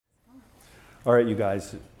All right, you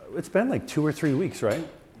guys, it's been like 2 or 3 weeks, right?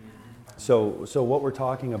 So what we're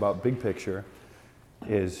talking about, big picture,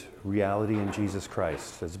 is reality in Jesus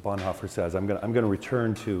Christ. As Bonhoeffer says, I'm going to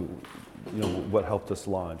return to what helped us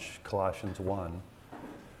launch Colossians 1,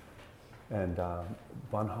 and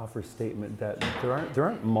Bonhoeffer's statement that there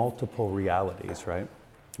aren't multiple realities, right?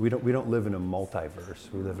 We don't live in a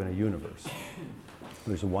multiverse. We live in a universe.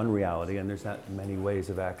 There's one reality, and there's not many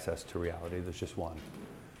ways of access to reality. There's just one.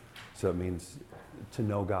 So it means to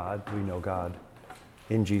know God, we know God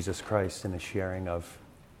in Jesus Christ in a sharing of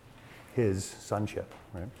his sonship,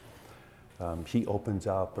 right? He opens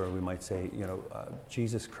up, or we might say,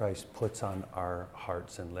 Jesus Christ puts on our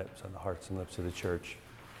hearts and lips, on the hearts and lips of the church,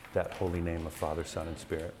 that holy name of Father, Son, and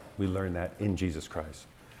Spirit. We learn that in Jesus Christ.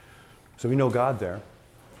 So we know God there.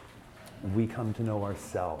 We come to know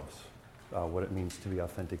ourselves, what it means to be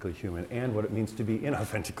authentically human and what it means to be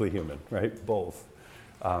inauthentically human, right? Both.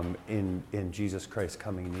 In Jesus Christ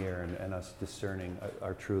coming near and us discerning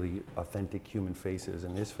our truly authentic human faces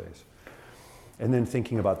in his face. And then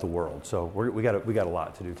thinking about the world. So we got a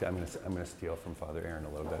lot to do. I'm going to steal from Father Aaron a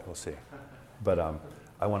little bit. We'll see. But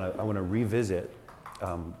I want to revisit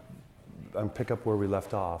and pick up where we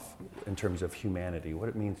left off in terms of humanity, what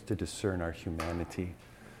it means to discern our humanity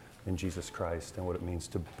in Jesus Christ, and what it means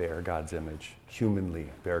to bear God's image,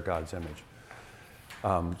 humanly bear God's image.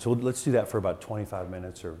 So let's do that for about 25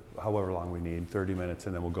 minutes or however long we need, 30 minutes,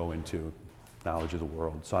 and then we'll go into knowledge of the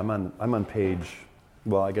world. So I'm on page,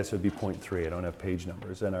 well, I guess it would be point 3. I don't have page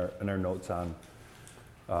numbers, and our notes on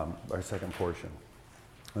our second portion.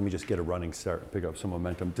 Let me just get a running start and pick up some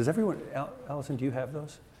momentum. Does everyone, Allison, do you have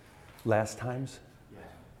those last times? Yes.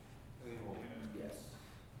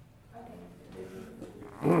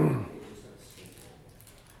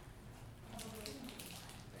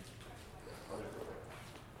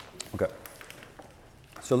 Okay.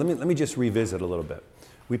 So let me just revisit a little bit.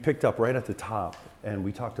 We picked up right at the top, and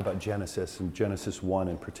we talked about Genesis, and Genesis 1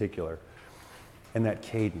 in particular, and that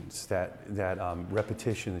cadence, that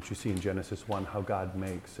repetition that you see in Genesis 1, how God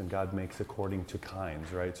makes, and God makes according to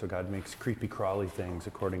kinds, right? So God makes creepy crawly things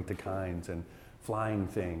according to kinds, and flying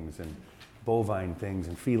things, and bovine things,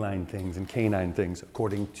 and feline things, and canine things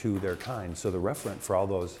according to their kinds. So the referent for all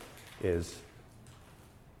those is,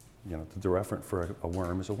 the referent for a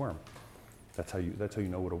worm is a worm. That's how you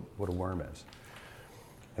know what a worm is.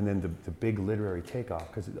 And then the big literary takeoff,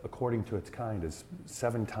 because according to its kind is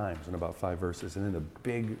 7 times in about 5 verses. And then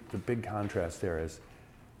the big contrast there is,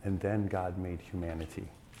 and then God made humanity,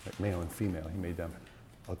 like male and female. He made them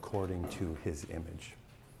according to his image.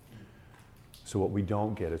 So what we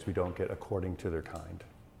don't get is we don't get according to their kind.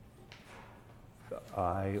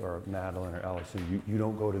 I or Madeline or Allison, you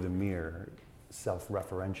don't go to the mirror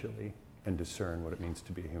self-referentially and discern what it means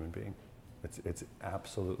to be a human being. It's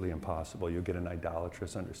absolutely impossible. You'll get an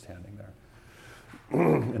idolatrous understanding there.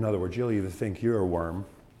 In other words, you'll either think you're a worm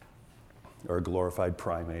or a glorified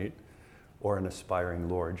primate or an aspiring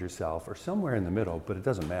Lord yourself or somewhere in the middle, but it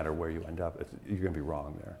doesn't matter where you end up. You're going to be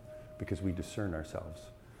wrong there because we discern ourselves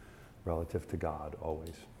relative to God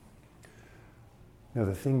always. Now,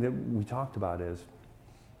 the thing that we talked about is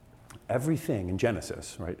everything in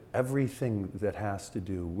Genesis, right? Everything that has to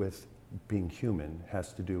do with being human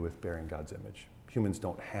has to do with bearing God's image. Humans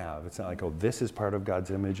don't have. It's not like, oh, this is part of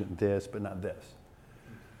God's image and this, but not this.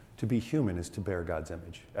 To be human is to bear God's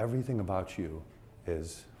image. Everything about you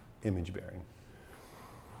is image bearing.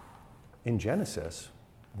 In Genesis,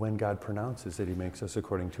 when God pronounces that he makes us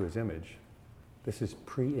according to his image, this is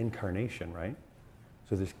pre-incarnation, right?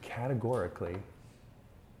 So there's categorically,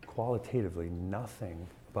 qualitatively, nothing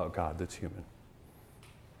about God that's human.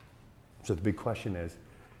 So the big question is,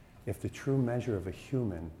 if the true measure of a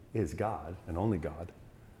human is God, and only God,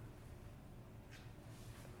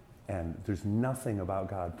 and there's nothing about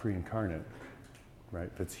God pre-incarnate,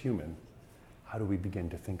 right, that's human, how do we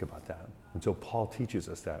begin to think about that? And so Paul teaches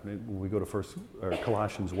us that. When we go to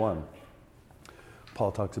Colossians 1,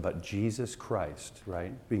 Paul talks about Jesus Christ,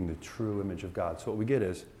 right, being the true image of God. So what we get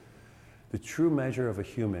is the true measure of a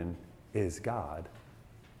human is God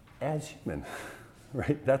as human,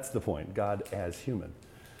 right? That's the point, God as human.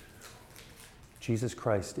 Jesus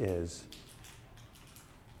Christ is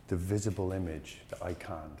the visible image, the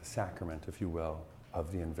icon, the sacrament, if you will,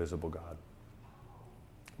 of the invisible God.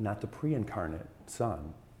 Not the pre-incarnate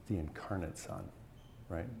Son, the incarnate Son,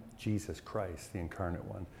 right? Jesus Christ, the incarnate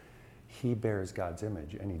one. He bears God's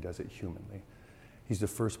image, and he does it humanly. He's the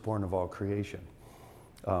firstborn of all creation.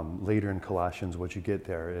 Later in Colossians, what you get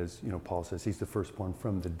there is, Paul says he's the firstborn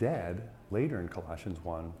from the dead, later in Colossians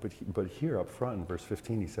 1, but here up front in verse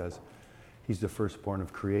 15 he says, he's the firstborn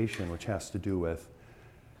of creation, which has to do with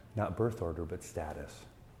not birth order, but status.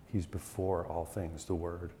 He's before all things, the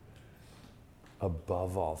Word.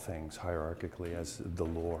 Above all things, hierarchically, as the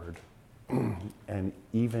Lord. And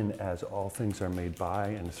even as all things are made by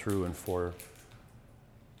and through and for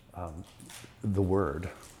the Word,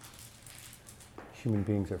 human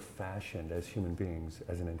beings are fashioned as human beings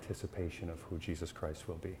as an anticipation of who Jesus Christ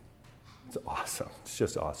will be. It's awesome. It's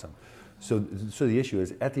just awesome. So the issue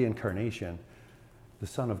is, at the incarnation, the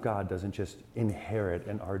Son of God doesn't just inherit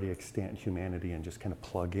an already extant humanity and just kind of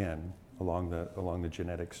plug in along the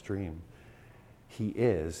genetic stream. He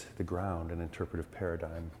is the ground and interpretive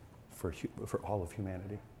paradigm for all of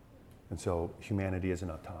humanity. And so humanity isn't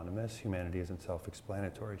autonomous, humanity isn't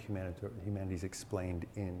self-explanatory, humanity is explained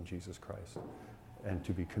in Jesus Christ and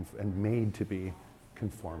and made to be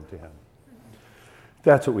conformed to him.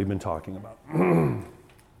 That's what we've been talking about.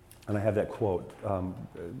 And I have that quote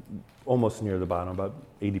almost near the bottom, about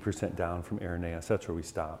 80% down from Irenaeus. That's where we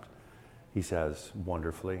stopped. He says,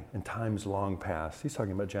 wonderfully, in times long past, he's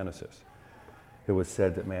talking about Genesis, it was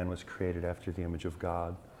said that man was created after the image of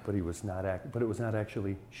God, but it was not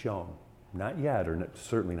actually shown. Not yet, or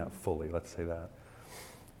certainly not fully, let's say that.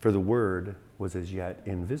 For the Word was as yet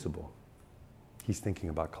invisible. He's thinking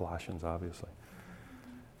about Colossians, obviously.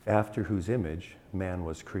 After whose image man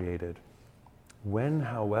was created. When,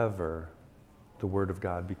 however, the Word of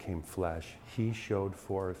God became flesh, he showed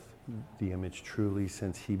forth the image truly,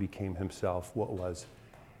 since he became himself what was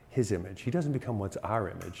his image. He doesn't become what's our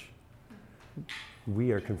image.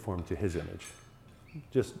 We are conformed to his image.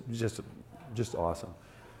 Just awesome.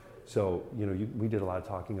 So, we did a lot of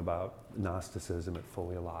talking about Gnosticism at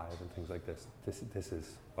Fully Alive and things like this. This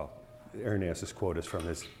is, Irenaeus' quote is from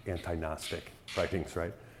his anti-Gnostic writings,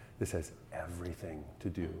 right? This has everything to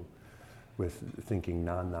do with thinking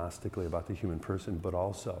non-Gnostically about the human person, but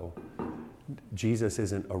also Jesus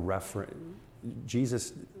isn't referent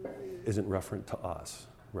to us,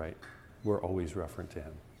 right? We're always referent to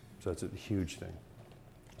him. So it's a huge thing.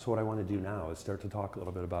 So what I want to do now is start to talk a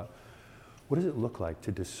little bit about what does it look like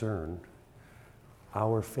to discern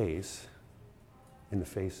our face in the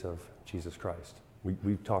face of Jesus Christ.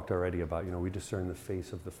 We've talked already about, we discern the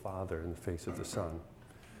face of the Father in the face of the Son.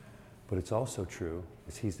 But it's also true,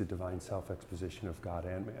 as he's the divine self-exposition of God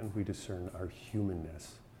and man, we discern our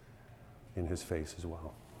humanness in his face as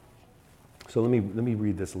well. So let me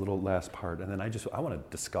read this little last part, and then I want to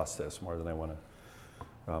discuss this more than I want to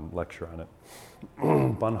lecture on it.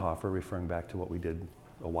 Bonhoeffer, referring back to what we did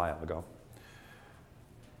a while ago,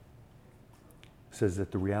 says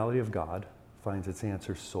that the reality of God finds its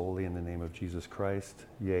answer solely in the name of Jesus Christ.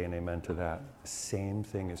 Yea and amen to that. The same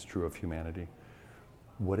thing is true of humanity.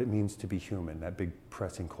 What it means to be human, that big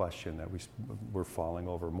pressing question that we're falling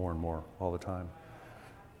over more and more all the time.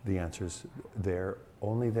 The answer's there,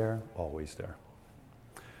 only there, always there.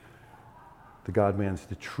 The God-man's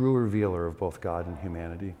the true revealer of both God and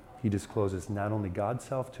humanity. He discloses not only God's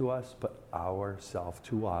self to us, but our self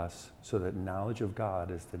to us, so that knowledge of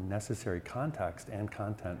God is the necessary context and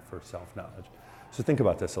content for self-knowledge. So think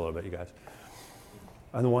about this a little bit, you guys.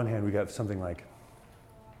 On the one hand, we got something like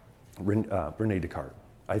René Descartes.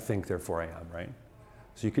 I think, therefore I am, right?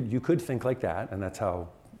 So you could think like that, and that's how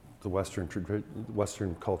the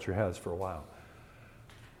Western culture has for a while.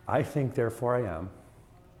 I think, therefore I am.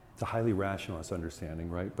 It's a highly rationalist understanding,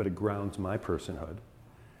 right? But it grounds my personhood.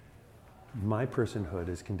 My personhood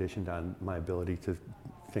is conditioned on my ability to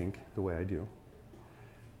think the way I do.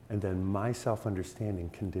 And then my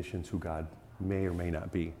self-understanding conditions who God may or may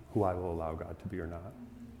not be, who I will allow God to be or not.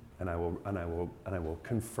 And I will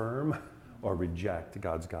confirm or reject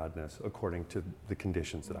God's godness according to the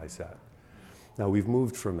conditions that I set. Now we've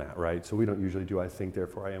moved from that, right? So we don't usually do I think,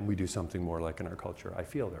 therefore I am. We do something more like in our culture, I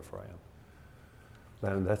feel, therefore I am.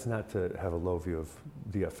 And that's not to have a low view of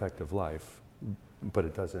the effect of life, but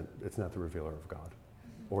it's not the revealer of God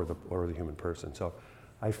or the human person. So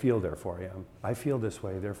I feel, therefore I am. I feel this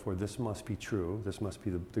way, therefore this must be true. This must be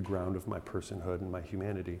the ground of my personhood and my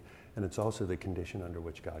humanity. And it's also the condition under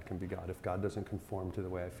which God can be God. If God doesn't conform to the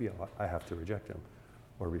way I feel, I have to reject him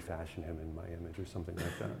or refashion him in my image or something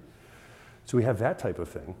like that. So we have that type of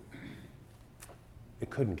thing. It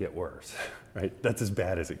couldn't get worse, right? That's as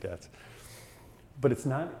bad as it gets. But it's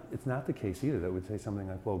not the case either that would say something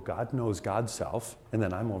like, well, God knows God's self, and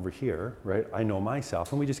then I'm over here, right? I know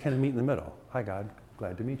myself, and we just kind of meet in the middle. Hi, God,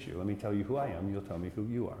 glad to meet you. Let me tell you who I am. You'll tell me who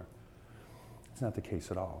you are. It's not the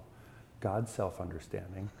case at all. God's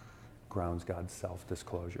self-understanding grounds God's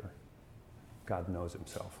self-disclosure. God knows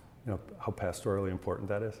himself. You know how pastorally important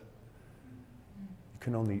that is? You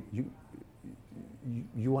can only,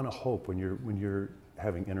 you want to hope when you're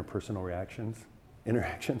having interactions,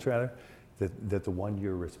 that the one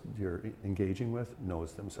you're engaging with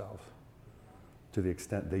knows themselves. To the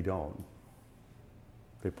extent they don't,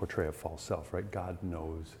 they portray a false self, right? God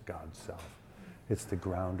knows God's self. It's the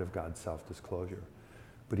ground of God's self-disclosure.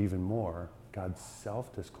 But even more, God's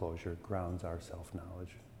self-disclosure grounds our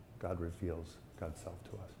self-knowledge. God reveals God's self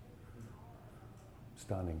to us.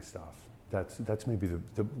 Stunning stuff. That's maybe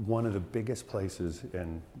the one of the biggest places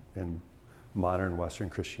in modern Western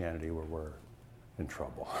Christianity where we're in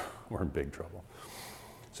trouble. We're in big trouble.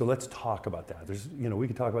 So let's talk about that. We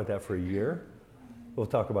could talk about that for a year. We'll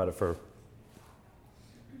talk about it for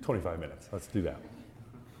 25 minutes. Let's do that.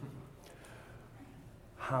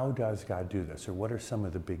 How does God do this? Or what are some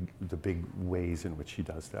of the big ways in which he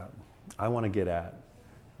does that? I want to get at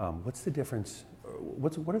what's the difference,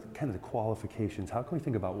 what are kind of the qualifications? How can we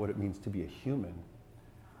think about what it means to be a human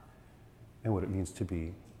and what it means to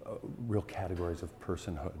be real categories of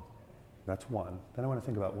personhood? That's one. Then I want to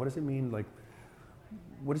think about what does it mean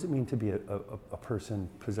to be a person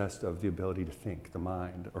possessed of the ability to think, the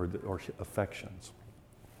mind, or affections,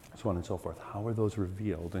 so on and so forth. How are those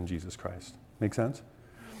revealed in Jesus Christ? Make sense?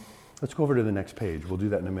 Let's go over to the next page. We'll do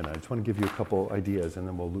that in a minute. I just want to give you a couple ideas, and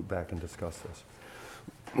then we'll loop back and discuss this.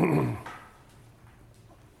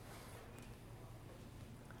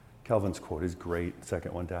 Calvin's quote is great.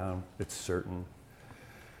 Second one down. It's certain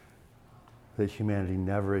that humanity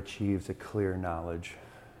never achieves a clear knowledge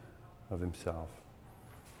of himself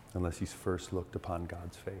unless he's first looked upon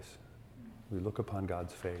God's face. We look upon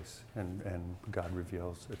God's face, and God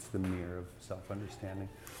reveals. It's the mirror of self-understanding.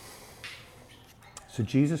 So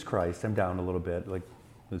Jesus Christ, I'm down a little bit, like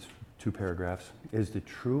there's 2 paragraphs, is the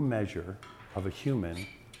true measure of a human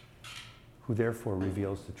who therefore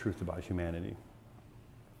reveals the truth about humanity.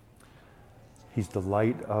 He's the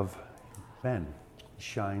light of men. He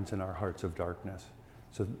shines in our hearts of darkness.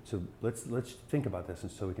 So let's think about this,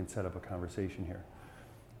 and so we can set up a conversation here.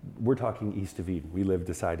 We're talking east of Eden. We live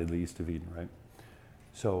decidedly east of Eden, right?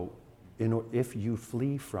 So if you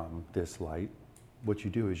flee from this light, what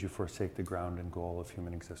you do is you forsake the ground and goal of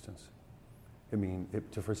human existence.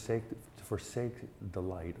 To forsake the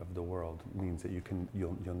light of the world means that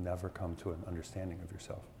you'll never come to an understanding of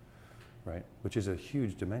yourself, right? Which is a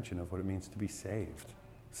huge dimension of what it means to be saved,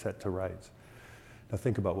 set to rights. Now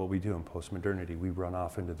think about what we do in postmodernity. We run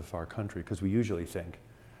off into the far country because we usually think,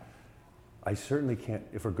 I certainly can't,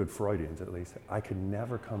 if we're good Freudians at least, I could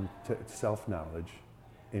never come to self-knowledge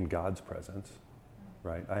in God's presence,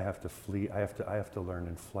 right? I have to flee, I have to learn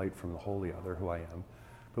in flight from the holy other, who I am.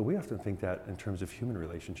 But we often think that in terms of human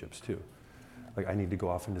relationships too. Like I need to go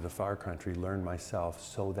off into the far country, learn myself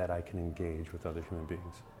so that I can engage with other human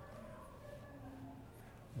beings.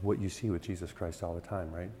 What you see with Jesus Christ all the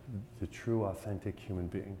time, right? The true, authentic human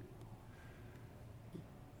being,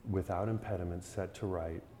 without impediment, set to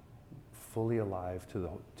right, fully alive to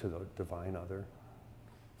the divine other,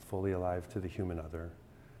 fully alive to the human other,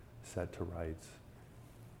 set to rights.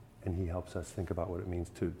 And he helps us think about what it means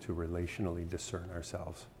to relationally discern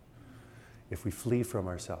ourselves. If we flee from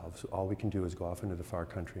ourselves, all we can do is go off into the far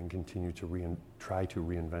country and continue to try to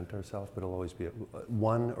reinvent ourselves, but it'll always be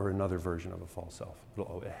one or another version of a false self.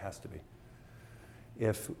 It has to be.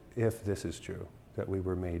 If this is true, that we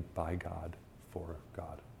were made by God for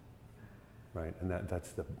God, right? And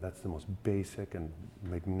that's the most basic and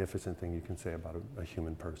magnificent thing you can say about a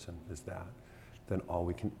human person is that. Then all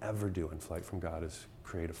we can ever do in flight from God is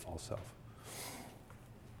create a false self.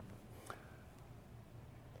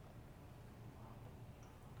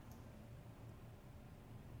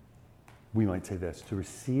 We might say this, to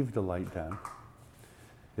receive the light then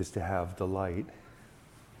is to have the light,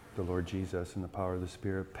 the Lord Jesus and the power of the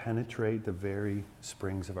Spirit penetrate the very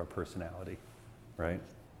springs of our personality, right?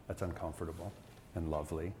 That's uncomfortable and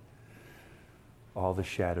lovely. All the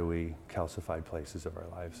shadowy, calcified places of our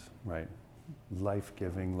lives, right?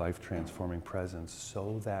 Life-giving, life-transforming presence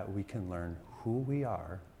so that we can learn who we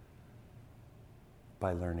are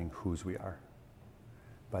by learning whose we are.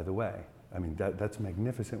 By the way, I mean, that's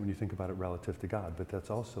magnificent when you think about it relative to God, but that's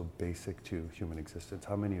also basic to human existence.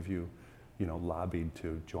 How many of you, lobbied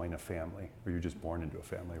to join a family, or you're just born into a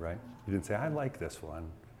family, right? You didn't say, I like this one,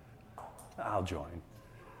 I'll join.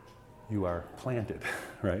 You are planted,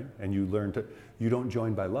 right? And you don't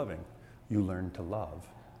join by loving, you learn to love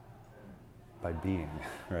by being,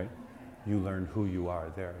 right? You learn who you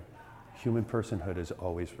are there. Human personhood is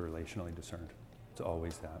always relationally discerned. It's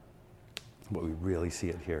always that. But we really see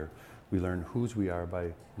it here. We learn whose we are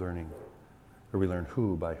by learning, or we learn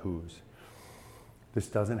who by whose. This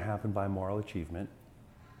doesn't happen by moral achievement.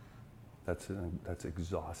 That's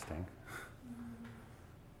exhausting.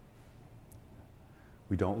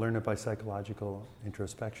 We don't learn it by psychological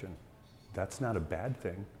introspection. that's not a bad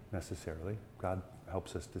thing necessarily. God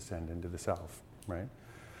helps us descend into the self, right?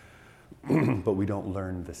 But we don't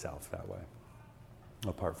learn the self that way.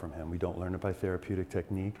 Apart from him, we don't learn it by therapeutic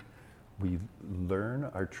technique. We learn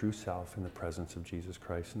our true self in the presence of Jesus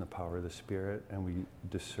Christ and the power of the Spirit, and we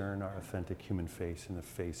discern our authentic human face in the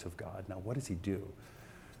face of God. Now, what does he do?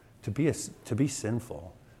 To be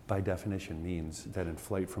sinful, by definition, means that in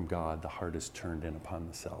flight from God, the heart is turned in upon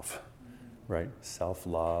the self, right?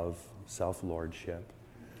 Self-love, self-lordship.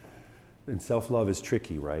 And self-love is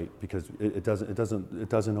tricky, right? Because it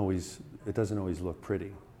doesn't always look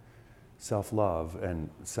pretty. Self-love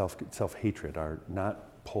and self-hatred are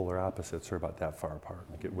not polar opposites, or about that far apart,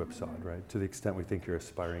 like get whipsawed, right? To the extent we think you're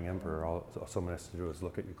aspiring emperor, all someone has to do is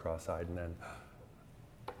look at you cross-eyed and then,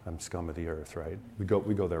 I'm scum of the earth, right? We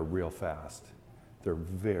go there real fast. They're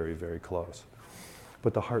very, very close.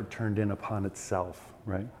 But the heart turned in upon itself,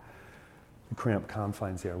 right? The cramped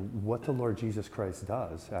confines there. What the Lord Jesus Christ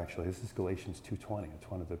does, actually, this is Galatians 2:20.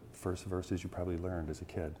 It's one of the first verses you probably learned as a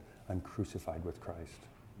kid. I'm crucified with Christ.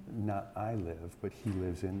 Not I live, but he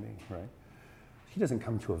lives in me, right? He doesn't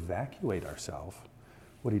come to evacuate ourself.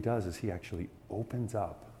 What he does is he actually opens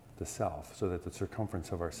up the self so that the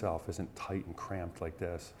circumference of our self isn't tight and cramped like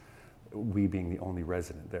this, we being the only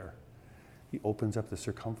resident there. He opens up the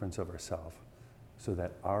circumference of our self so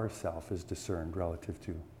that our self is discerned relative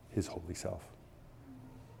to his holy self.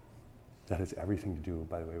 That has everything to do,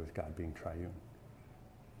 by the way, with God being triune,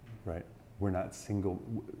 right? We're not single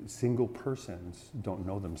persons don't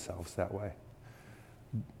know themselves that way.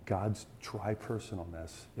 God's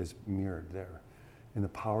tripersonalness is mirrored there. In the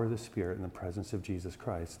power of the Spirit, in the presence of Jesus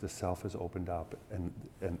Christ, the self is opened up and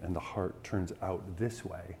the heart turns out this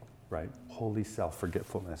way, right? Holy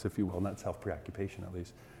self-forgetfulness, if you will, not self-preoccupation at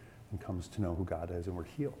least, and comes to know who God is, and we're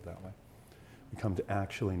healed that way. We come to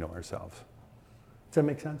actually know ourselves. Does that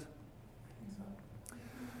make sense?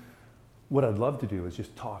 What I'd love to do is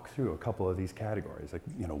just talk through a couple of these categories, like,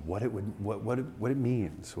 you know, what it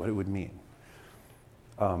means, what it would mean.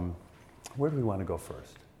 Where do we want to go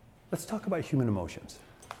first? Let's talk about human emotions.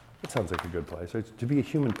 That sounds like a good place. Right? To be a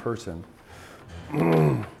human person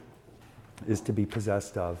is to be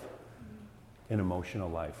possessed of an emotional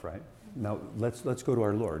life, right? Now, let's go to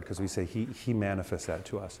our Lord, because we say he manifests that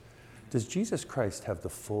to us. Does Jesus Christ have the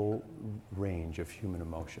full range of human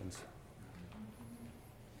emotions?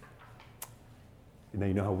 Now,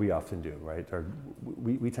 you know how we often do, right?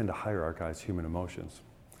 We tend to hierarchize human emotions.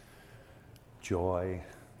 Joy,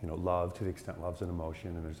 love, to the extent love's an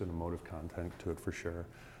emotion, and there's an emotive content to it for sure.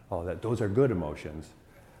 All of that. Those are good emotions.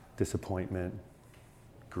 Disappointment,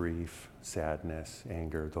 grief, sadness,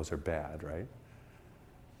 anger, those are bad, right?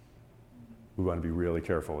 We want to be really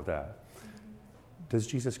careful with that. Does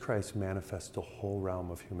Jesus Christ manifest the whole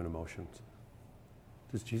realm of human emotions?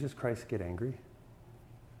 Does Jesus Christ get angry?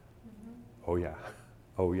 Oh yeah.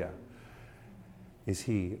 Oh yeah. Is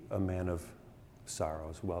he a man of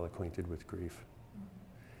sorrows, well acquainted with grief?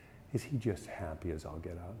 Is he just happy as all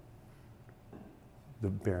get out?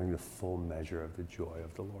 Bearing the full measure of the joy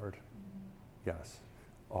of the Lord? Yes.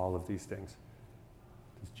 All of these things.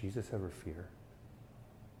 Does Jesus ever fear?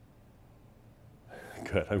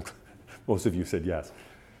 Good. Most of you said yes.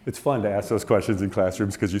 It's fun to ask those questions in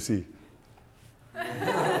classrooms because you see.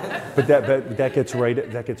 But that gets right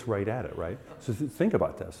at it, right? So think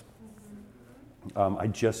about this. I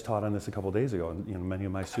just taught on this a couple days ago, and many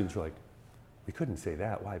of my students were like, "We couldn't say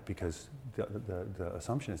that. Why? Because the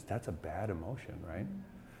assumption is that's a bad emotion, right?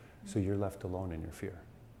 So you're left alone in your fear,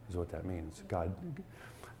 is what that means. God,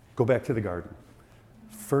 go back to the garden.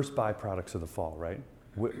 First byproducts of the fall, right?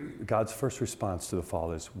 God's first response to the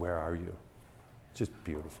fall is, "Where are you?" Just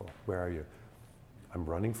beautiful. Where are you? I'm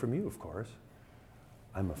running from you, of course.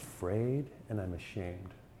 I'm afraid and I'm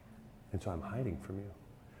ashamed, and so I'm hiding from you.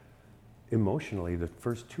 Emotionally, the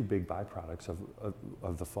first two big byproducts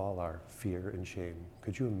of the fall are fear and shame.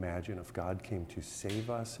 Could you imagine if God came to save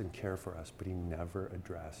us and care for us, but he never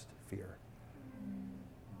addressed fear?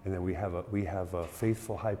 And then we have a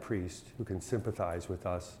faithful high priest who can sympathize with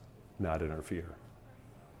us, not in our fear,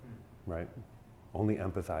 right? Only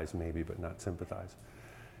empathize maybe, but not sympathize.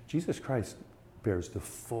 Jesus Christ bears the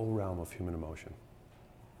full realm of human emotion.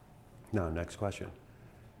 Now, next question.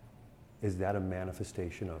 Is that a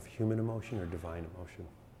manifestation of human emotion or divine emotion?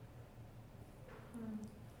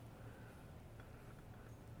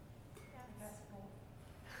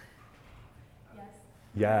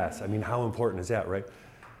 Yes. I mean, how important is that, right?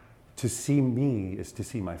 To see me is to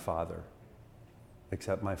see my Father.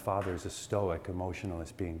 Except my Father is a stoic,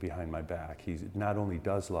 emotionalist being behind my back. He not only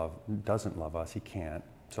doesn't love us, he can't.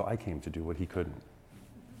 So I came to do what he couldn't.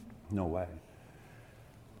 No way.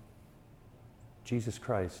 Jesus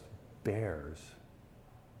Christ bears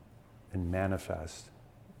and manifests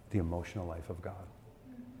the emotional life of God.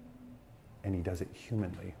 And he does it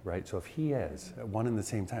humanly, right? So if he is at one and the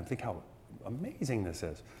same time, think how amazing this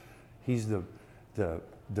is. He's the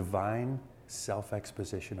divine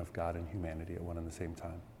self-exposition of God and humanity at one and the same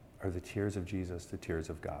time. Are the tears of Jesus the tears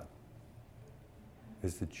of God?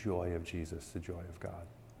 Is the joy of Jesus the joy of God?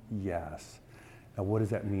 Yes. Now what does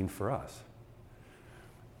that mean for us?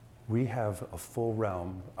 We have a full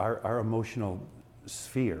realm, our emotional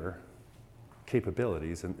sphere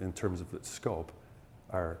capabilities in terms of its scope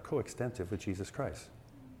are coextensive with Jesus Christ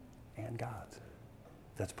and God's.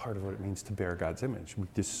 That's part of what it means to bear God's image. We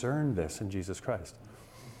discern this in Jesus Christ.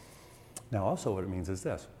 Now also what it means is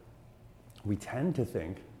this. We tend to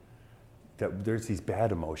think that there's these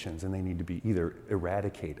bad emotions and they need to be either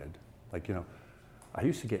eradicated. Like, I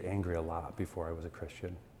used to get angry a lot before I was a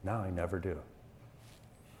Christian. Now I never do.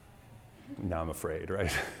 Now I'm afraid, right?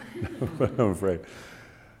 I'm afraid.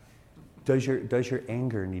 Does your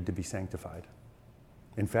anger need to be sanctified?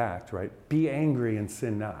 In fact, right, be angry and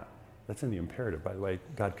sin not. That's in the imperative, by the way.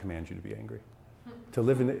 God commands you to be angry. To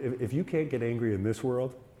live if you can't get angry in this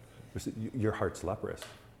world, your heart's leprous,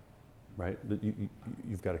 right?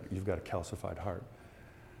 You've got a calcified heart.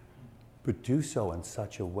 But do so in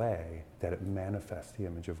such a way that it manifests the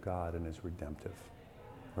image of God and is redemptive,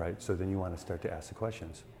 right? So then you want to start to ask the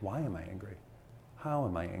questions. Why am I angry? How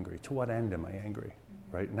am I angry? To what end am I angry,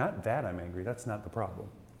 right? Not that I'm angry. That's not the problem.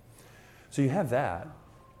 So you have that,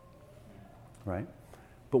 right?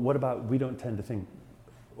 But what about, we don't tend to think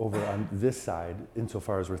over on this side,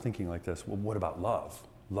 insofar as we're thinking like this, well, what about love?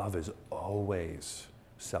 Love is always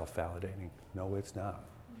self-validating. No, it's not.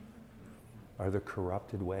 Are there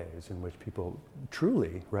corrupted ways in which people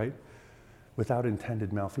truly, right, without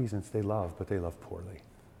intended malfeasance, they love, but they love poorly?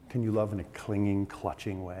 Can you love in a clinging,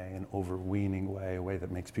 clutching way, an overweening way, a way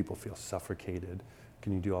that makes people feel suffocated?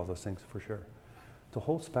 Can you do all those things? For sure. The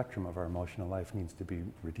whole spectrum of our emotional life needs to be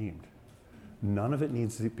redeemed. None of it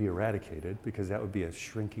needs to be eradicated because that would be a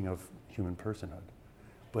shrinking of human personhood.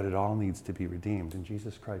 But it all needs to be redeemed. And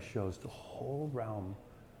Jesus Christ shows the whole realm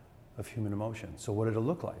of human emotion. So what did it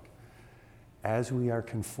look like? As we are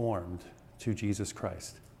conformed to Jesus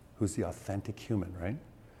Christ, who's the authentic human, right?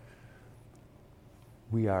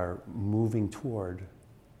 We are moving toward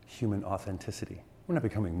human authenticity. We're not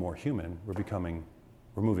becoming more human, we're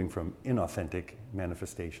moving from inauthentic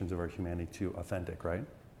manifestations of our humanity to authentic, right?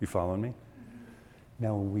 You following me?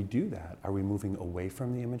 Now, when we do that, are we moving away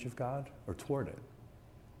from the image of God or toward it?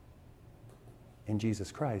 In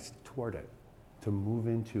Jesus Christ, toward it. To move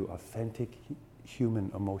into authentic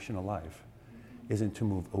human emotional life isn't to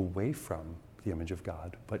move away from the image of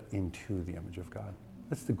God, but into the image of God.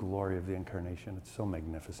 That's the glory of the incarnation. It's so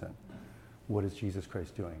magnificent. What is Jesus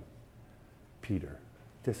Christ doing? Peter.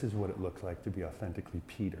 This is what it looks like to be authentically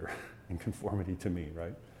Peter in conformity to me,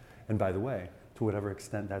 right? And by the way, to whatever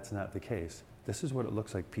extent that's not the case, this is what it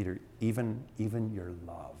looks like, Peter. Even your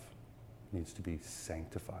love needs to be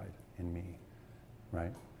sanctified in me,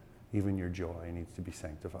 right? Even your joy needs to be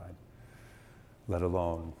sanctified, let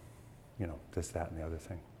alone, this, that, and the other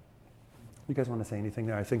thing. You guys want to say anything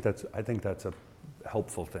there? I think that's a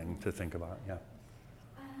helpful thing to think about. Yeah.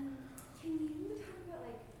 Can you talk about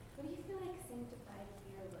what do you feel like sanctified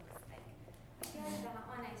fear looks like? I feel like that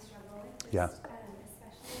one I struggle with. Yeah.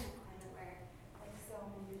 Especially in a climate where so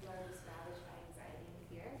many people are just ravaged by anxiety and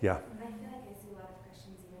fear. Yeah. I feel like I see a lot of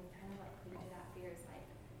Christians even kind of cling to that fear.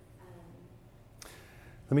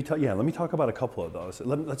 Let me talk about a couple of those.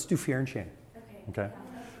 Let's do fear and shame. Okay.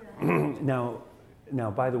 Yeah,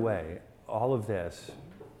 now, by the way, all of this,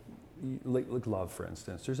 like love, for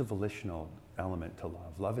instance, there's a volitional element to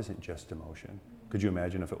love. Love isn't just emotion. Could you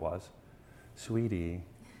imagine if it was? Sweetie,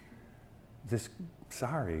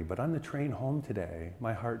 sorry, but on the train home today,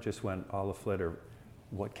 my heart just went all a flitter.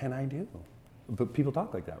 What can I do? But people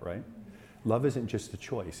talk like that, right? Love isn't just a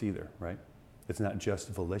choice either, right? It's not just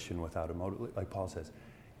volition without emotive. Like Paul says,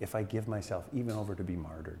 if I give myself even over to be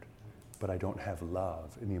martyred, but I don't have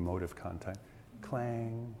love in the emotive context,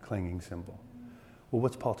 clanging cymbal. Well,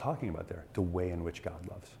 what's Paul talking about there? The way in which God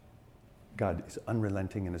loves. God is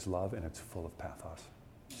unrelenting in his love, and it's full of pathos.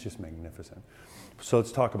 It's just magnificent. So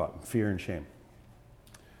let's talk about fear and shame.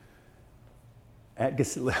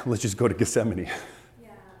 Let's just go to Gethsemane, Yeah.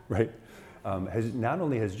 right? Not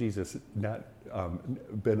only has Jesus not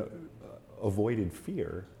been avoided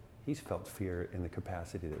fear, he's felt fear in the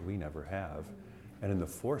capacity that we never have, and in the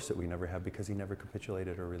force that we never have because he never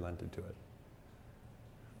capitulated or relented to it.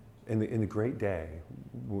 In the great day,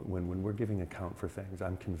 when we're giving account for things,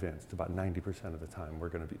 I'm convinced about 90% of the time we're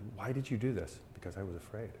going to be, why did you do this? Because I was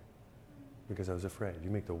afraid. because I was afraid. You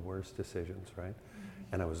make the worst decisions, right?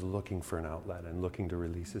 And I was looking for an outlet and looking to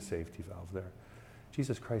release a safety valve there.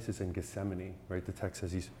 Jesus Christ is in Gethsemane, right? The text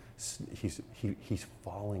says he's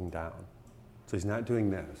falling down. So he's not doing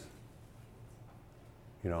this,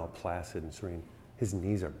 all placid and serene. His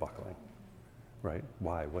knees are buckling, right?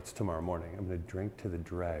 Why? What's tomorrow morning? I'm going to drink to the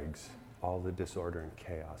dregs all the disorder and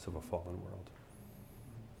chaos of a fallen world.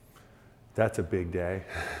 That's a big day.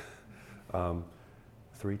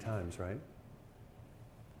 3 times, right?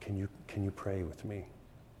 Can you pray with me?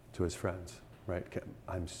 To his friends, right?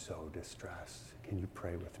 I'm so distressed. Can you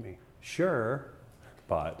pray with me? Sure,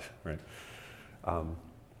 but, right? And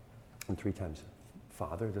 3 times,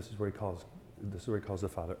 Father, this is where he calls the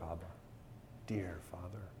Father Abba. Dear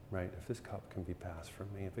Father, right? If this cup can be passed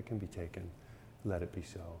from me, if it can be taken, let it be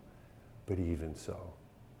so. But even so,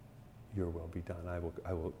 your will be done. I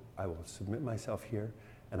will submit myself here,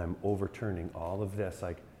 and I'm overturning all of this.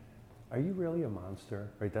 Like, are you really a monster?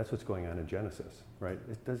 Right? That's what's going on in Genesis, right?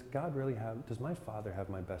 Does my Father have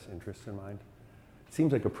my best interests in mind?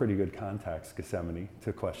 Seems like a pretty good context, Gethsemane,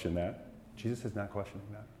 to question that. Jesus is not questioning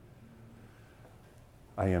that.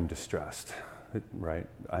 I am distressed, right?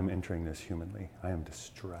 I'm entering this humanly. I am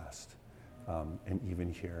distressed. And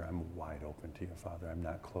even here, I'm wide open to you, Father. I'm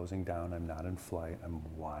not closing down. I'm not in flight. I'm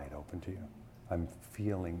wide open to you. I'm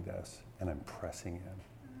feeling this, and I'm pressing in.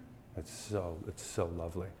 It's so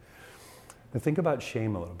lovely. And think about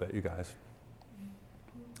shame a little bit, you guys.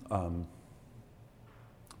 Boy,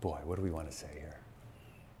 what do we want to say here?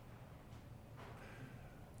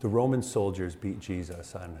 The Roman soldiers beat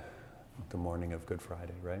Jesus on the morning of Good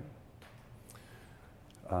Friday, right?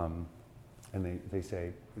 And they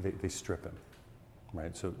strip him,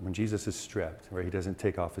 right? So when Jesus is stripped, right, he doesn't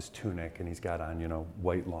take off his tunic and he's got on,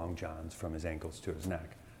 white long johns from his ankles to his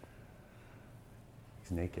neck.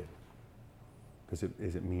 He's naked.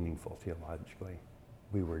 Is it meaningful theologically?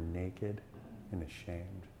 We were naked and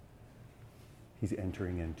ashamed. He's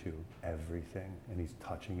entering into everything, and he's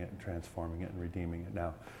touching it and transforming it and redeeming it.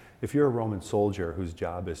 Now, if you're a Roman soldier whose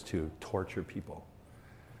job is to torture people,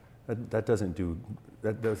 that doesn't do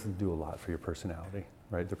a lot for your personality,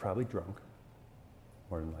 right? They're probably drunk,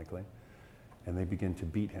 more than likely, and they begin to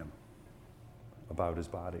beat him about his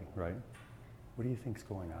body, right? What do you think's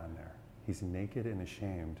going on there? He's naked and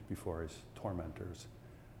ashamed before his tormentors.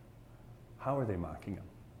 How are they mocking him?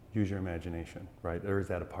 Use your imagination, right? Or is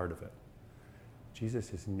that a part of it?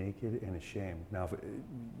 Jesus is naked and ashamed. Now,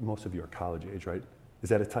 most of you are college age, right? Is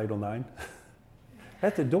that a Title IX?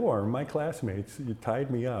 At the door, my classmates, you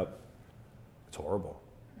tied me up. It's horrible.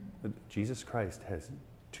 But Jesus Christ has,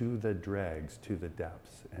 to the dregs, to the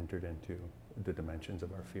depths, entered into the dimensions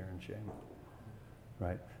of our fear and shame.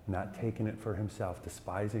 Right? Not taking it for himself,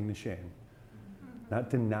 despising the shame, not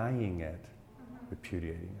denying it,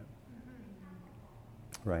 repudiating it.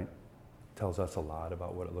 Right? Tells us a lot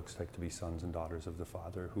about what it looks like to be sons and daughters of the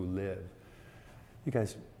Father who live. You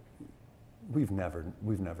guys, we've never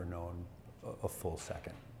known a full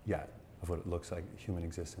second yet of what it looks like human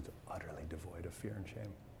existence utterly devoid of fear and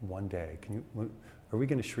shame. One day, are we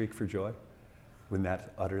going to shriek for joy when that's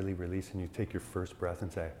utterly released and you take your first breath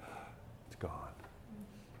and say, it's gone.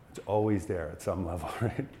 It's always there at some level,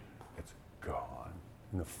 right? It's gone.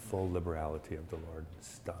 In the full liberality of the Lord.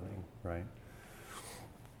 Stunning, right?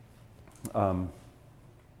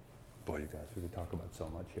 Boy, you guys, we could talk about so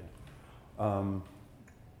much here.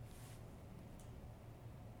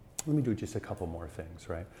 Let me do just a couple more things,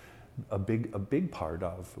 right? A big part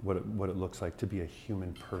of what it looks like to be a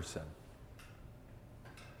human person.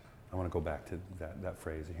 I want to go back to that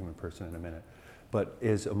phrase, a human person, in a minute. But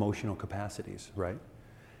is emotional capacities, right?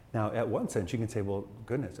 Now, at one sense, you can say, well,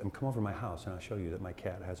 goodness, come over to my house and I'll show you that my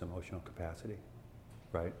cat has emotional capacity,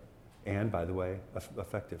 right? And, by the way,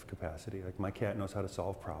 affective capacity. Like, my cat knows how to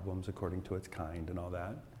solve problems according to its kind and all that.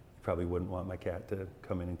 You probably wouldn't want my cat to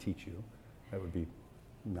come in and teach you. That would be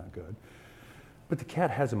not good. But the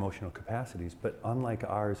cat has emotional capacities, but unlike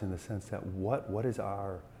ours in the sense that what is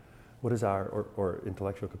our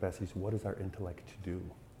intellectual capacities, what is our intellect to do?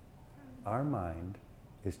 Our mind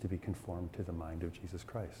is to be conformed to the mind of Jesus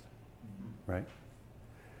Christ, right?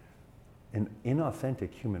 An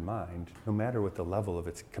inauthentic human mind, no matter what the level of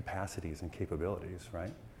its capacities and capabilities,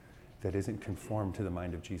 right, that isn't conformed to the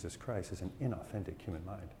mind of Jesus Christ is an inauthentic human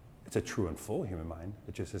mind. It's a true and full human mind.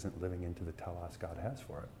 It just isn't living into the telos God has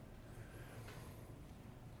for it.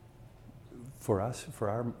 For us,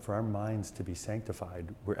 for our minds to be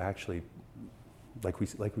sanctified, we're actually, like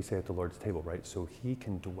we say at the Lord's table, right? So he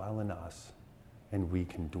can dwell in us and we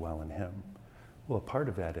can dwell in him. Well, a part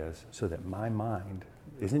of that is so that my mind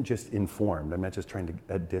isn't just informed. I'm not just trying to,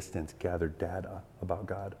 at distance, gather data about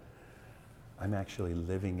God. I'm actually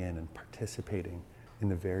living in and participating in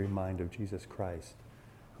the very mind of Jesus Christ,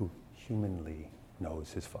 who humanly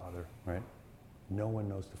knows his Father, right? No one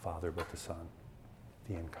knows the Father but the Son,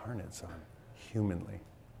 the incarnate Son, humanly,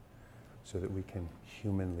 so that we can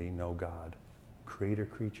humanly know God.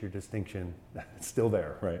 Creator-creature distinction, it's still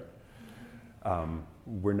there, right?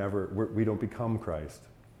 We don't become Christ,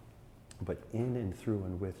 but in and through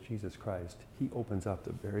and with Jesus Christ, he opens up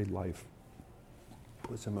the very life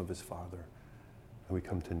bosom of his Father, and we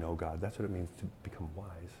come to know God. That's what it means to become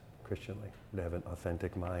wise Christianly, to have an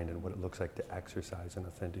authentic mind and what it looks like to exercise an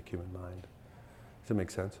authentic human mind. Does it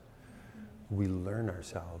make sense? We learn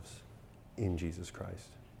ourselves in Jesus Christ.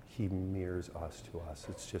 He mirrors us to us.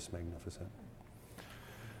 It's just magnificent.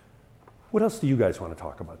 What else do you guys want to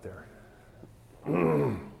talk about there?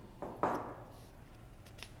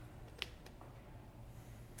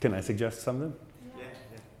 Can I suggest something? Yeah.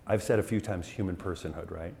 I've said a few times human personhood,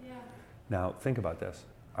 right? Yeah. Now, think about this.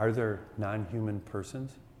 Are there non-human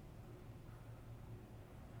persons?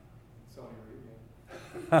 So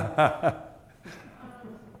you're reading.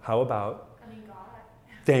 How about? I mean, God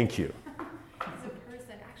Thank you. is a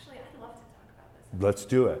person. Actually, I'd love to talk about this. Let's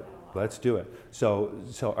do it. Let's do it. So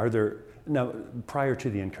are there, now, prior to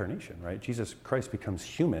the incarnation, right? Jesus Christ becomes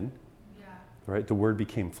human, Yeah. right? The Word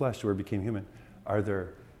became flesh, the Word became human. Are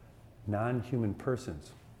there non-human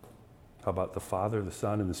persons? How about the Father, the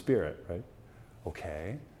Son, and the Spirit, right?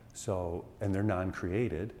 Okay, so, and they're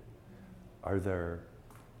non-created. Are there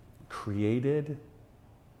created,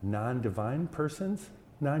 non-divine persons,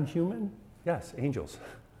 non-human? Yes, angels,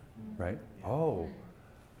 right? Oh,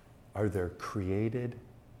 are there created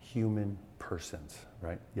human persons,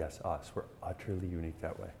 right? Yes, us. We're utterly unique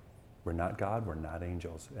that way. We're not God, we're not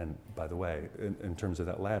angels. And by the way, in terms of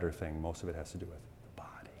that latter thing, most of it has to do with the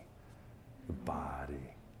body. The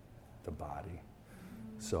body. The body.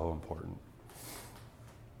 So important.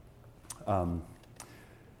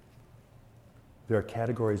 There are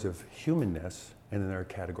categories of humanness, and then there are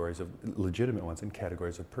categories of legitimate ones and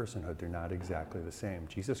categories of personhood. They're not exactly the same.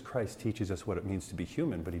 Jesus Christ teaches us what it means to be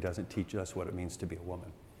human, but he doesn't teach us what it means to be a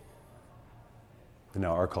woman. And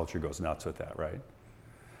now our culture goes nuts with that, right?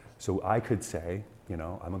 So I could say,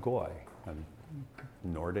 I'm a Goy. I'm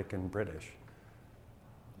Nordic and British.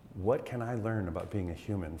 What can I learn about being a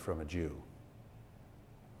human from a Jew?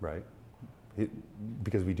 Right?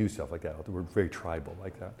 Because we do stuff like that. We're very tribal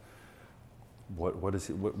like that. What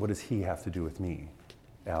does he have to do with me?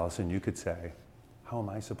 Allison, you could say, how am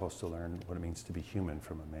I supposed to learn what it means to be human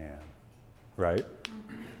from a man? Right?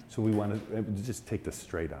 So we want to just take this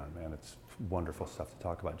straight on, man. It's wonderful stuff to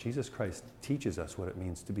talk about. Jesus Christ teaches us what it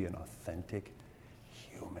means to be an authentic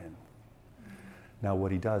human. Now,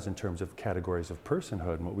 what he does in terms of categories of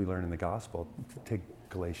personhood and what we learn in the gospel, take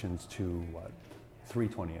Galatians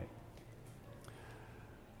 3:28.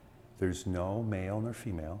 There's no male nor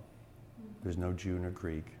female. There's no Jew nor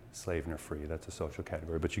Greek, slave nor free. That's a social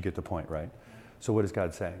category, but you get the point, right? So what is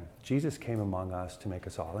God saying? Jesus came among us to make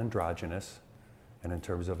us all androgynous, and in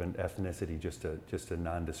terms of an ethnicity, just a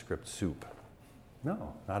nondescript soup.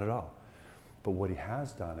 No, not at all. But what he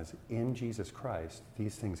has done is in Jesus Christ,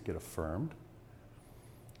 these things get affirmed.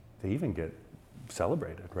 They even get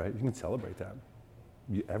celebrated, right? You can celebrate that.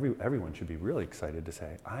 Everyone should be really excited to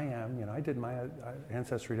say, I am, I did my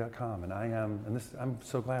Ancestry.com, and I am, and this, I'm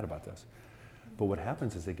so glad about this. But what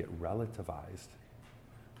happens is they get relativized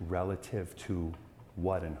relative to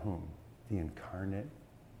what and whom? The incarnate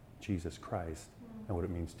Jesus Christ and what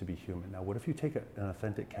it means to be human. Now, what if you take an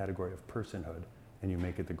authentic category of personhood and you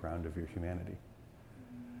make it the ground of your humanity?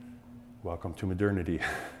 Welcome to modernity,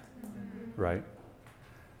 right?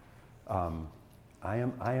 I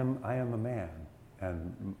am a man,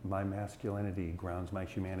 and my masculinity grounds my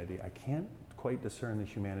humanity. I can't quite discern the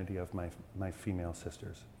humanity of my female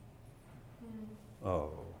sisters.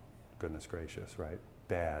 Oh, goodness gracious, right?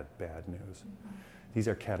 Bad news. These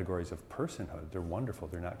are categories of personhood. They're wonderful.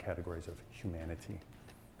 They're not categories of humanity.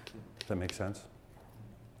 Does that make sense?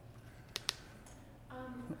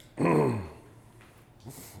 Okay,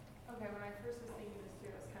 when I first was thinking this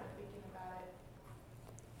through, I was kind of thinking about it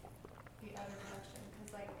the other direction,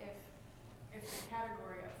 because if the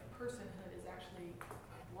category of personhood is actually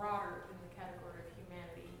broader than the category of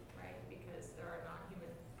humanity, right? Because there are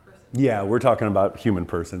non-human persons. Yeah, we're talking about human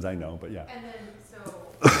persons, I know, but yeah. And then so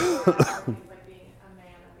things like being a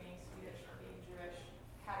man or being Swedish or being Jewish,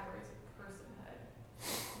 categories of personhood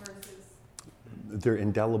versus. They're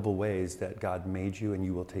indelible ways that God made you and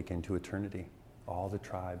you will take into eternity. All the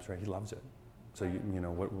tribes, right? He loves it. So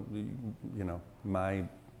my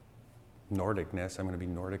Nordicness, I'm going to be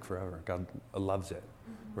Nordic forever. God loves it,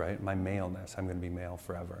 right? My maleness, I'm going to be male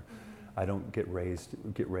forever. I don't get raised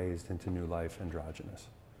into new life androgynous,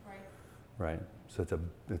 Right. right? So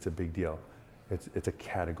it's a big deal. It's a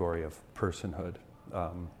category of personhood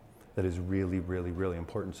that is really, really, really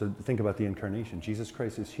important. So think about the incarnation. Jesus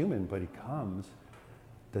Christ is human, but he comes.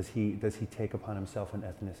 Does he take upon himself an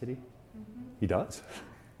ethnicity? Mm-hmm. He does,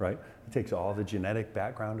 right? He takes all the genetic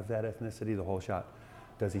background of that ethnicity, the whole shot.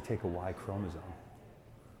 Does he take a Y chromosome?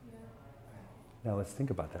 Yeah. Now let's think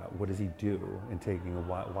about that. What does he do in taking a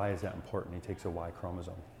Y? Why is that important? He takes a Y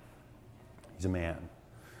chromosome. He's a man.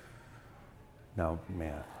 Now,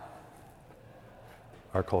 man.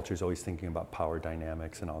 Our culture is always thinking about power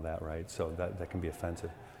dynamics and all that, right? So that can be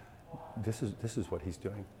offensive. This is what he's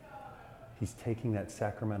doing. He's taking that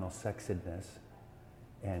sacramental sexedness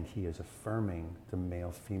and he is affirming the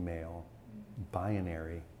male-female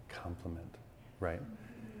binary complement, right?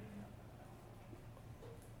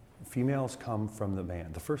 Females come from the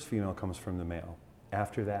man. The first female comes from the male.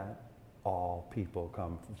 After that, all people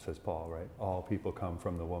come, says Paul, right? All people come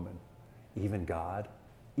from the woman. Even God.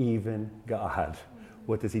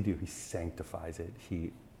 What does he do? He sanctifies it.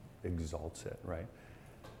 He exalts it, right?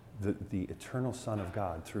 The eternal Son of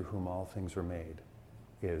God, through whom all things were made,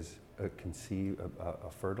 is a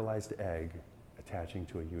fertilized egg attaching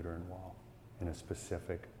to a uterine wall in a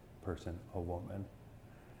specific person, a woman.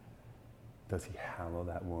 Does he hallow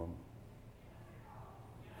that womb?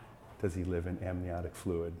 Does he live in amniotic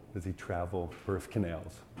fluid? Does he travel birth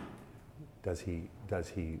canals? Does he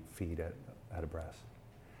feed at a breast?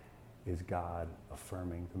 Is God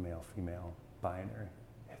affirming the male-female binary?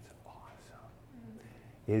 It's awesome.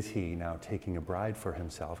 Is he now taking a bride for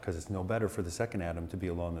himself? Because it's no better for the second Adam to be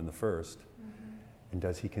alone than the first. And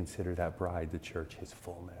does he consider that bride, the church, his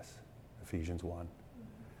fullness? Ephesians 1.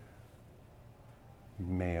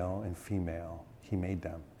 Male and female, he made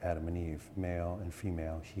them, Adam and Eve. Male and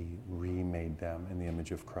female, he remade them in the image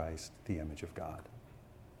of Christ, the image of God.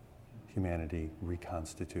 Humanity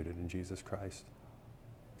reconstituted in Jesus Christ.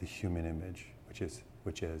 The human image, which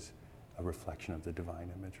is a reflection of the divine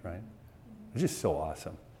image, right? It's just so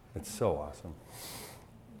awesome. It's so awesome.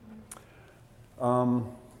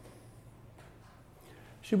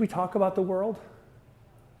 Should we talk about the world?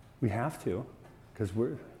 We have to, because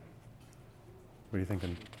we're. What are you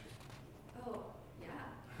thinking? Oh, yeah.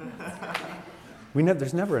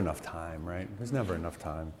 There's never enough time, right? There's never enough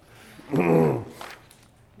time.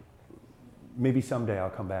 Maybe someday I'll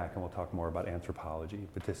come back and we'll talk more about anthropology,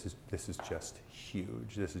 but this is just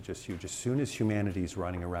huge. This is just huge. As soon as humanity's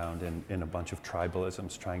running around in a bunch of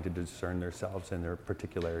tribalisms, trying to discern themselves and their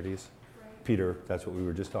particularities, Right. Peter, that's what we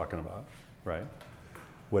were just talking about, right?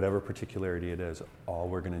 Whatever particularity it is, all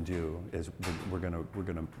we're going to do is we're going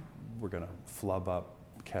to flub up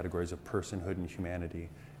categories of personhood and humanity,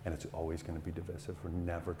 and it's always going to be divisive. We're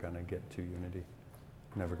never going to get to unity.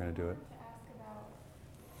 Never going to do it. To ask about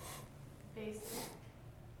basic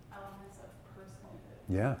elements of personhood.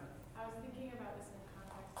 Yeah. I was thinking about this in the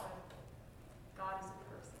context of God as a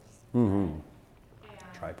person. Mm-hmm.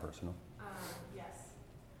 And Tri-personal. yes.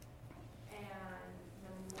 And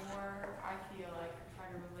the more I feel like I try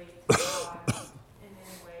to relate to God in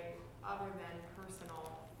any way other than personal,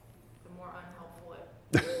 the more unhelpful it.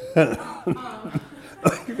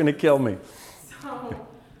 You're going to kill me. So,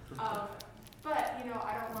 but,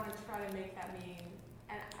 I don't want to try to make that mean,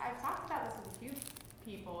 and I've talked about this with a few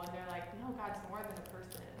people, and they're like, no, God's more than a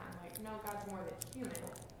person, and I'm like, no, God's more than human.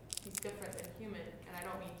 He's different than human, and I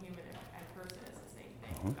don't mean human and person is the same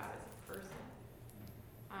thing. God is a person.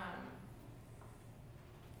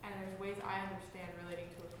 And there's ways I understand relating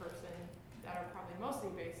to a person that are probably mostly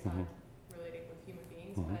based on relating with human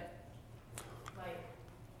beings, but like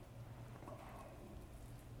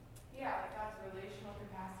God's relational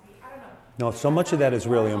capacity. I don't know. No, so much of that is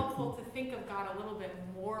really helpful to think of God a little bit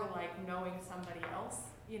more like knowing somebody else,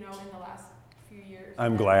 in the last few years.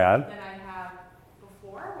 I'm glad. Than I have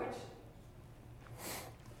before, which,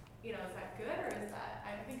 is that good or is that?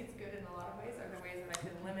 I think it's good in a lot of ways. Are there ways that I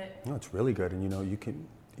can limit? No, it's really good, and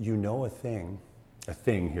a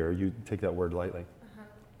thing here. You take that word lightly.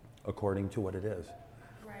 According to what it is.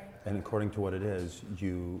 Right. And according to what it is,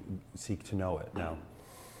 you seek to know it. Now,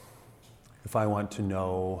 if I want to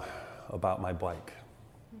know about my bike,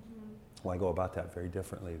 well, I go about that very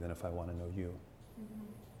differently than if I want to know you.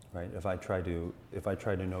 Right? If I try to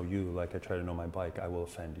know you like I try to know my bike, I will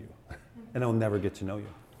offend you, and I'll never get to know you.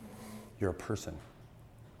 You're a person,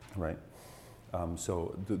 right?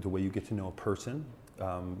 So the way you get to know a person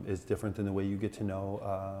is different than the way you get to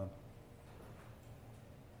know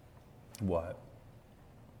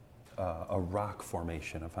a rock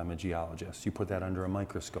formation. If I'm a geologist, you put that under a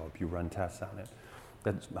microscope, you run tests on it.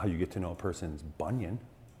 That's how you get to know a person's bunion,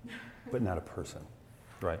 but not a person,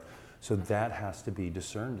 right? So that has to be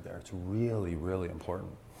discerned there. It's really, really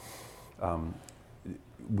important.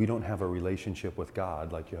 We don't have a relationship with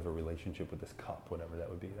God like you have a relationship with this cup, whatever that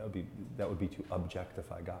would be. That would be to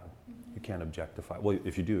objectify God. You can't objectify. Well,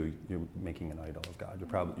 if you do, you're making an idol of God.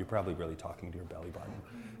 You're probably really talking to your belly button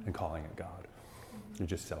and calling it God. You're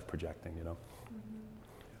just self-projecting, you know.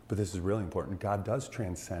 But this is really important. God does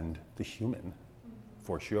transcend the human,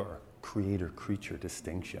 for sure. Creator-creature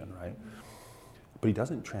distinction, right? But he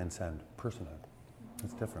doesn't transcend personhood.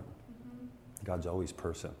 It's different. God's always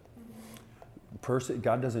person.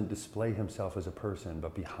 God doesn't display himself as a person,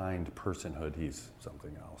 but behind personhood, he's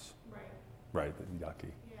something else. Right. Right,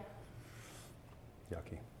 yucky. Yeah.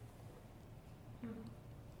 Yucky.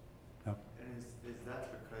 And is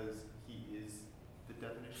that because he is the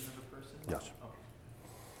definition of a person? Yes. Okay.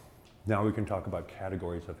 Now we can talk about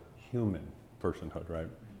categories of human personhood, right?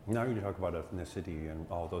 Now you can talk about ethnicity and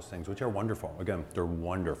all those things, which are wonderful. Again, they're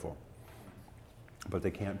wonderful. But they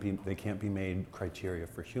can't be made criteria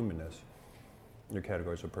for humanness. They're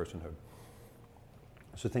categories of personhood.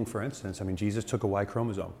 So think, for instance, I mean, Jesus took a Y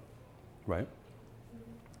chromosome, right?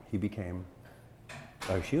 He became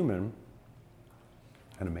a human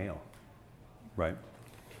and a male, right?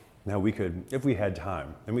 Now we could, if we had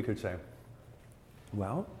time, then we could say,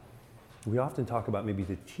 well, we often talk about maybe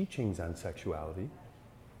the teachings on sexuality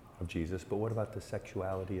of Jesus, but what about the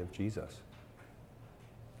sexuality of Jesus?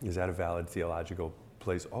 Is that a valid theological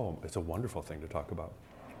place? Oh, it's a wonderful thing to talk about.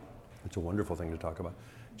 It's a wonderful thing to talk about.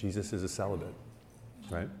 Jesus is a celibate,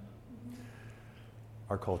 right?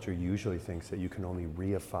 Our culture usually thinks that you can only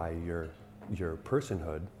reify your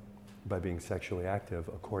personhood by being sexually active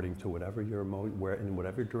according to whatever in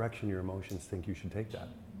whatever direction your emotions think you should take that.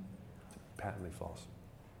 Patently false.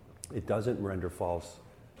 It doesn't render false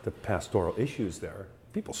the pastoral issues there.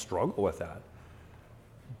 People struggle with that.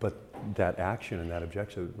 But that action and that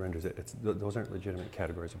objection renders it, those aren't legitimate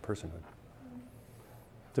categories of personhood.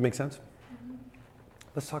 Does that make sense?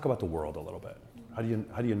 Let's talk about the world a little bit. How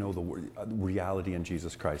do you know the reality in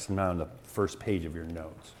Jesus Christ? I'm now on the first page of your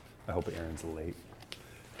notes. I hope Aaron's late.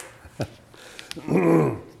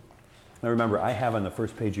 Now remember, I have on the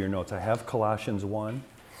first page of your notes, I have Colossians 1,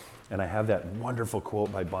 and I have that wonderful quote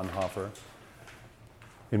by Bonhoeffer,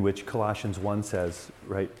 in which Colossians 1 says,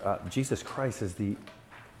 right, Jesus Christ is the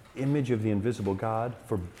image of the invisible God,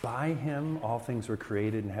 for by him all things were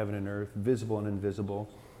created in heaven and earth, visible and invisible,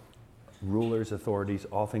 rulers, authorities,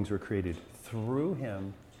 all things were created through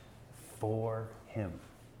him, for him.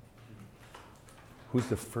 Who's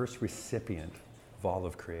the first recipient of all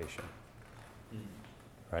of creation?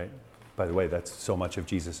 Right? By the way, that's so much of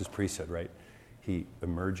Jesus' priesthood, right? He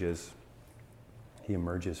emerges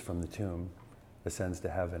from the tomb, ascends to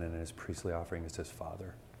heaven, and in his priestly offering it says,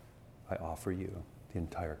 Father, I offer you the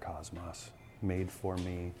entire cosmos, made for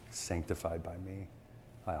me, sanctified by me.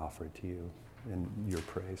 I offer it to you in your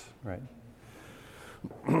praise, right?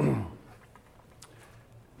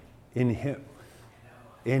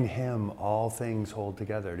 In him, all things hold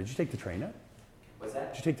together. Did you take the train yet? What's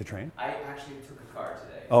that? Did you take the train? I actually took a car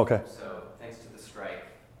today. Oh, okay. So thanks to the strike,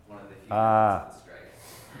 one of the few reasons of the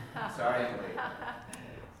strike. Sorry I'm late.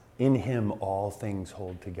 In him, all things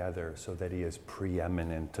hold together, so that he is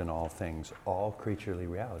preeminent in all things. All creaturely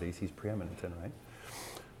realities, he's preeminent in, right?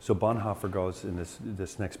 So Bonhoeffer goes in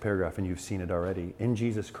this next paragraph, and you've seen it already. In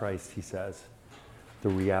Jesus Christ, he says, the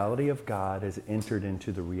reality of God has entered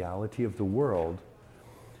into the reality of the world.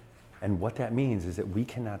 And what that means is that we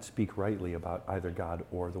cannot speak rightly about either God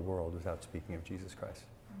or the world without speaking of Jesus Christ.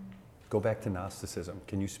 Go back to Gnosticism.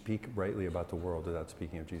 Can you speak rightly about the world without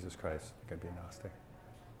speaking of Jesus Christ? You're going to be a Gnostic.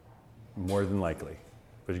 More than likely.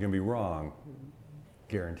 But you're going to be wrong,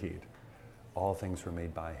 guaranteed. All things were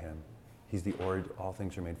made by him. He's the all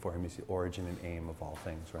things are made for him. He's the origin and aim of all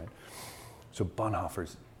things, right? So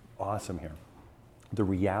Bonhoeffer's awesome here. The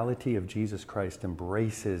reality of Jesus Christ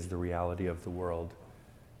embraces the reality of the world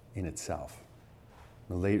in itself.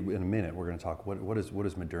 In a minute, we're going to talk, what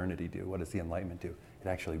does modernity do? What does the Enlightenment do? It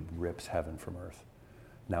actually rips heaven from earth.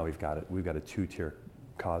 Now we've got a two-tier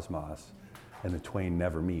cosmos, and the twain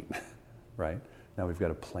never meet, right? Now we've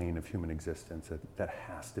got a plane of human existence that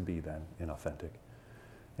has to be then inauthentic.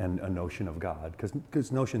 And a notion of God,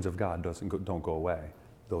 because notions of God don't go away.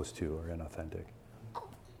 Those two are inauthentic.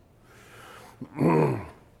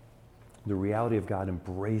 The reality of God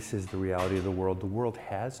embraces the reality of the world. The world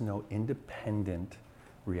has no independent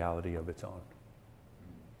reality of its own.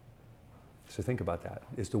 So think about that.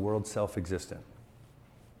 Is the world self-existent?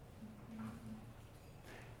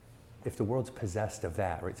 If the world's possessed of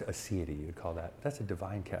that, right, a deity, you'd call that, that's a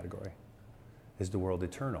divine category. Is the world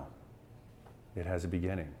eternal? It has a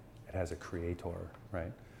beginning It has a creator,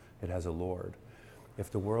 right? It has a Lord. If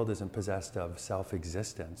the world isn't possessed of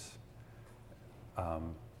self-existence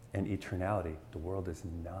and eternality, the world is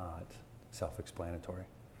not self-explanatory.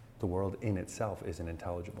 The world in itself isn't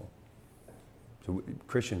intelligible. So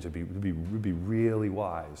Christians would be really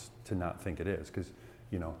wise to not think it is, because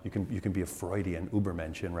you can be a Freudian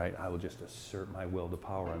Übermenschen, right? I will just assert my will to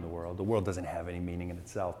power in the world. The world doesn't have any meaning in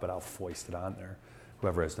itself, but I'll foist it on there.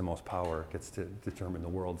 Whoever has the most power gets to determine the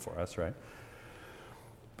world for us, right?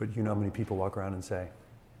 But you know how many people walk around and say,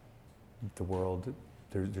 the world,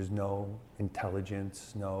 there's no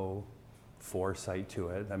intelligence, no foresight to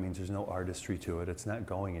it. That means there's no artistry to it. It's not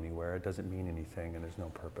going anywhere. It doesn't mean anything, and there's no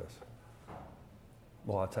purpose.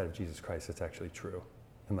 Well, outside of Jesus Christ, it's actually true,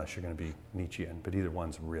 unless you're going to be Nietzschean, but either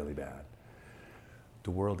one's really bad. The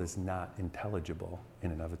world is not intelligible in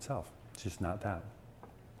and of itself. It's just not that.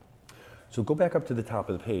 So go back up to the top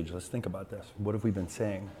of the page. Let's think about this. What have we been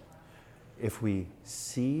saying? If we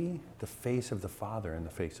see the face of the Father in the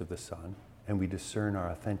face of the Son, and we discern our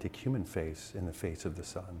authentic human face in the face of the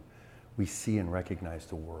Son, we see and recognize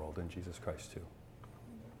the world in Jesus Christ too.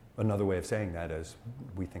 Another way of saying that is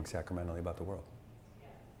we think sacramentally about the world.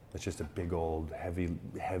 It's just a big old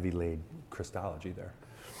heavy laid Christology there.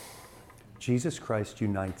 Jesus Christ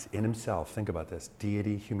unites in himself, think about this,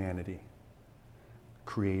 deity, humanity,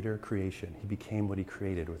 creator, creation. He became what he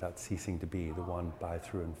created without ceasing to be, the one by,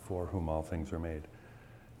 through, and for whom all things were made.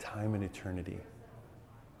 Time and eternity.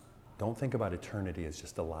 Don't think about eternity as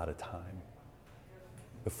just a lot of time.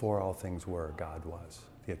 Before all things were, God was,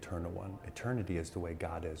 the eternal one. Eternity is the way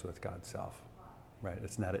God is with God's self, right?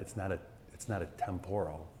 It's not a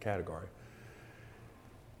temporal category.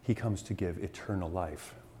 He comes to give eternal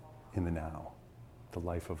life in the now, the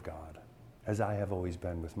life of God. As I have always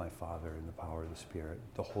been with my Father in the power of the Spirit,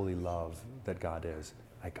 the holy love that God is,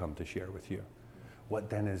 I come to share with you. What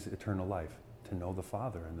then is eternal life? To know the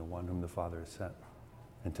Father and the one whom the Father has sent,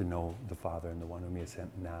 and to know the Father and the one whom he has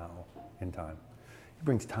sent now in time. He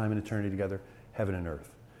brings time and eternity together, heaven and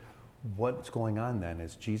earth. What's going on then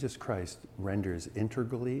is Jesus Christ renders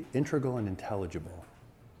integral and intelligible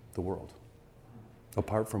the world,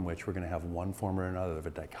 apart from which we're going to have one form or another of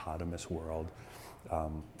a dichotomous world,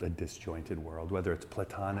 a disjointed world. Whether it's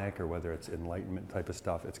Platonic or whether it's Enlightenment type of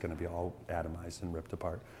stuff, it's going to be all atomized and ripped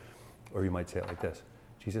apart. Or you might say it like this: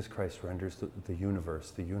 Jesus Christ renders the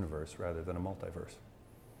universe rather than a multiverse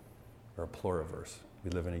or a pluriverse.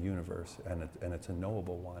 We live in a universe, and it's a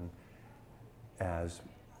knowable one, as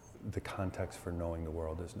the context for knowing the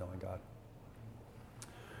world is knowing God.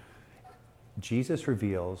 Jesus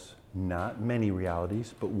reveals not many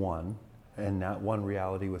realities, but one, and not one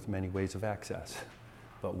reality with many ways of access,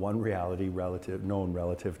 but one reality known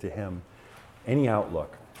relative to him. Any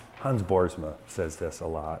outlook, Hans Boersma says this a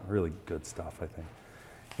lot, really good stuff, I think.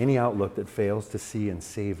 Any outlook that fails to see and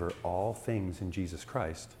savor all things in Jesus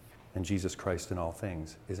Christ, and Jesus Christ in all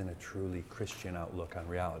things, isn't a truly Christian outlook on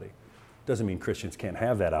reality. Doesn't mean Christians can't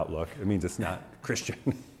have that outlook. It means it's not Christian.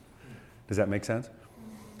 Does that make sense?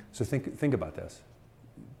 So think about this.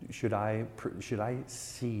 Should I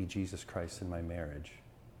see Jesus Christ in my marriage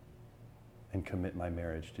and commit my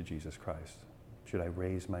marriage to Jesus Christ? Should I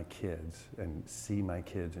raise my kids and see my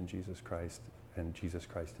kids in Jesus Christ and Jesus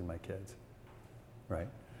Christ in my kids? Right?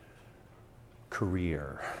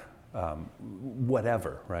 Career,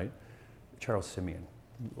 whatever, right? Charles Simeon,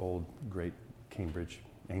 old great Cambridge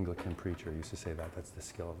Anglican preacher, used to say that's the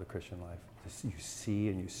skill of the Christian life. You see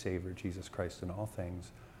and you savor Jesus Christ in all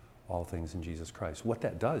things in Jesus Christ. What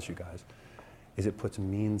that does, you guys, is it puts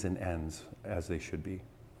means and ends as they should be.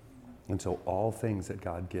 And so all things that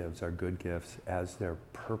God gives are good gifts as they're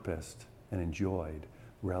purposed and enjoyed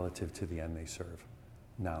relative to the end they serve,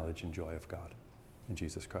 knowledge and joy of God in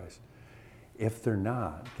Jesus Christ. If they're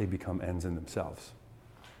not, they become ends in themselves.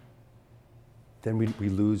 Then we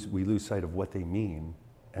lose sight of what they mean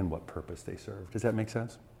and what purpose they serve. Does that make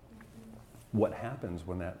sense? What happens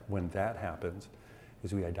when that happens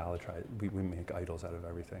is we idolatrize, we make idols out of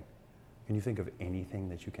everything. Can you think of anything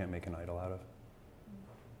that you can't make an idol out of?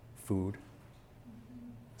 Food,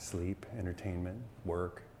 sleep, entertainment,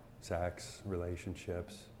 work, sex,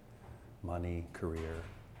 relationships, money, career.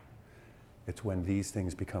 It's when these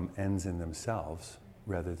things become ends in themselves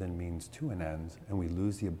rather than means to an end, and we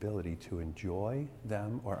lose the ability to enjoy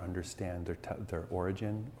them or understand their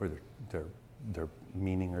origin or their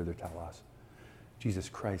meaning or their telos. Jesus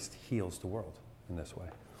Christ heals the world in this way.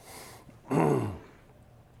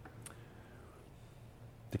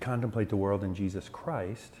 To contemplate the world in Jesus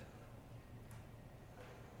Christ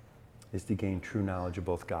is to gain true knowledge of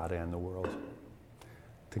both God and the world.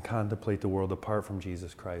 To contemplate the world apart from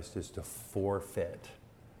Jesus Christ is to forfeit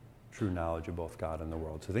true knowledge of both God and the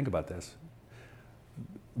world. So think about this.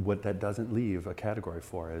 What that doesn't leave a category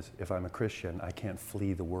for is, if I'm a Christian, I can't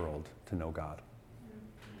flee the world to know God.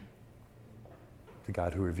 The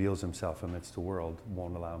God who reveals himself amidst the world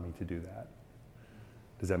won't allow me to do that.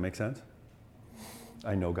 Does that make sense?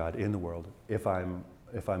 I know God in the world. If I'm,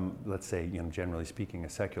 let's say, generally speaking, a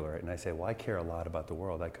secularite, and I say, well, I care a lot about the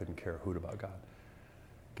world, I couldn't care a hoot about God.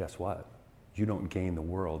 Guess what? You don't gain the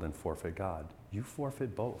world and forfeit God. You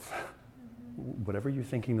forfeit both. Whatever you're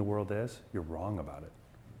thinking the world is, you're wrong about it.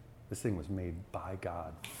 This thing was made by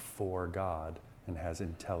God, for God, and has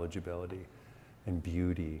intelligibility and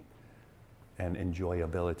beauty and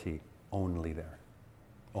enjoyability only there.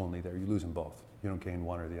 Only there. You lose them both. You don't gain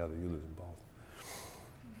one or the other, you lose them both.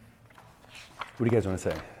 What do you guys want to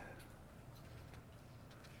say? I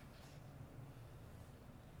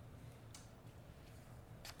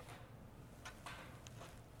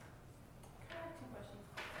have two questions.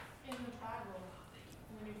 In the Bible,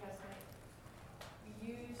 in the New Testament, we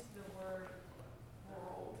use the word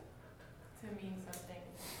world to mean something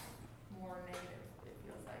more negative. It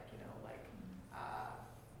feels like,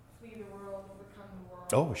 flee the world, overcome the world.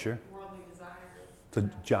 Oh, sure. Worldly desires. So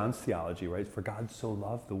John's theology, right? For God so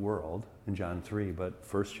loved the world in John 3, but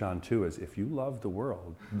 1 John 2 is, if you love the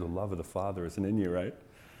world, the love of the Father isn't in you, right?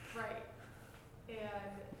 Right.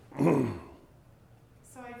 And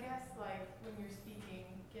so I guess, when you're speaking,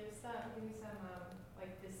 give me some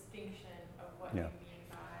distinction of what Yeah. you mean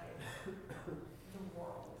by the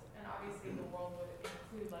world. And obviously the world would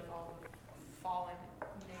include all the fallen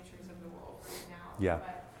natures of the world right now. Yeah.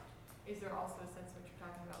 But is there also a sense what you're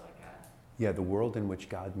talking about, Yeah, the world in which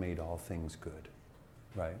God made all things good,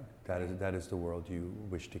 right? That is the world you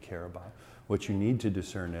wish to care about. What you need to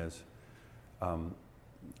discern is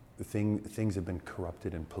things have been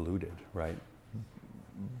corrupted and polluted, right?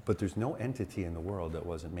 But there's no entity in the world that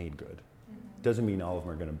wasn't made good. Mm-hmm. Doesn't mean all of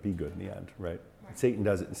them are going to be good in the end, right? Right.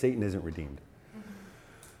 Satan isn't redeemed.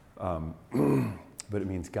 Mm-hmm. But it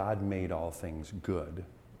means God made all things good.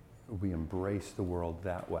 We embrace the world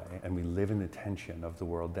that way, and we live in the tension of the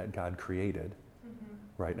world that God created,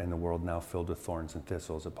 right? And the world now filled with thorns and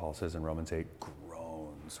thistles, that Paul says in Romans 8,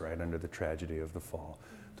 groans, right, under the tragedy of the fall.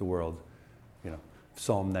 The world,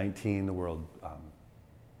 Psalm 19, the world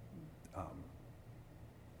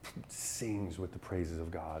sings with the praises of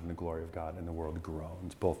God and the glory of God, and the world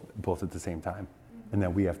groans, both at the same time. And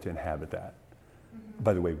then we have to inhabit that.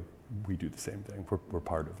 By the way, we do the same thing. We're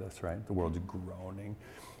part of this, right? The world's groaning.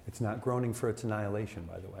 It's not groaning for its annihilation,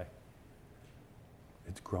 by the way.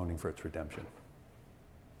 It's groaning for its redemption.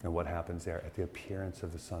 And what happens there? At the appearance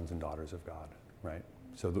of the sons and daughters of God, right?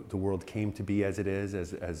 So the world came to be as it is,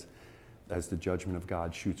 as the judgment of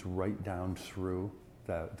God shoots right down through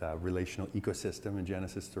the relational ecosystem in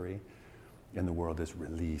Genesis 3, and the world is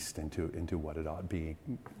released into what it ought to be,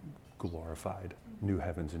 glorified, new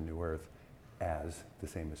heavens and new earth, as the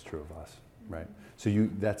same is true of us. Right, so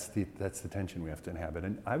that's the tension we have to inhabit,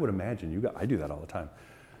 and I would imagine I do that all the time.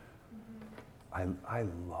 I'm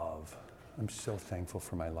so thankful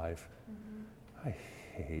for my life. I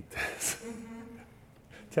hate this.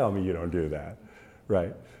 Tell me you don't do that,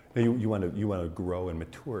 right? You want to grow in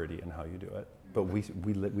maturity in how you do it, but we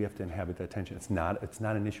have to inhabit that tension. It's not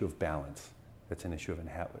an issue of balance. It's an issue of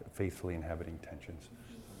faithfully inhabiting tensions.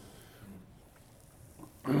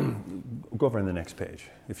 Go over on the next page,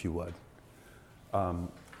 if you would.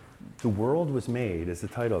 The world was made, is the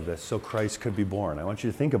title of this, so Christ could be born. I want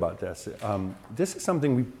you to think about this. This is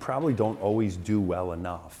something we probably don't always do well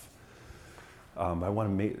enough. I want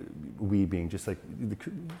to make, we being just like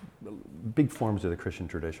the big forms of the Christian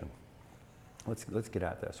tradition. Let's get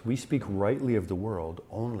at this. We speak rightly of the world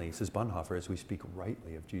only, says Bonhoeffer, as we speak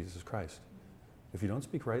rightly of Jesus Christ. If you don't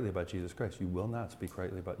speak rightly about Jesus Christ, you will not speak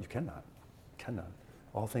rightly about, you cannot.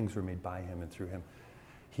 All things were made by him and through him.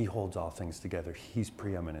 He holds all things together. He's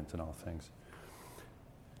preeminent in all things.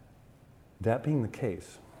 That being the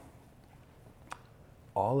case,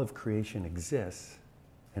 all of creation exists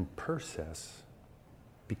and persists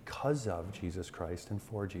because of Jesus Christ and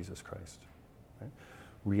for Jesus Christ. Right?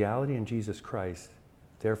 Reality in Jesus Christ,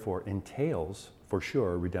 therefore, entails, for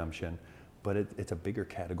sure, redemption, but it's a bigger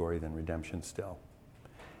category than redemption still.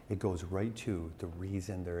 It goes right to the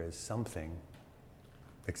reason there is something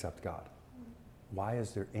except God. Why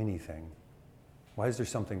is there anything? Why is there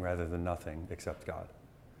something rather than nothing except God?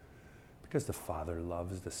 Because the Father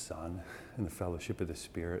loves the Son, and the fellowship of the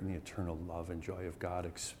Spirit and the eternal love and joy of God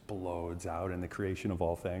explodes out in the creation of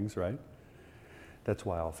all things, right? That's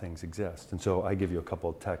why all things exist. And so I give you a couple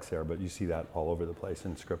of texts there, but you see that all over the place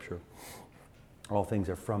in Scripture. All things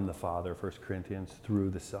are from the Father, 1 Corinthians, through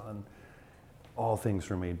the Son. All things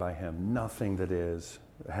were made by him. Nothing that is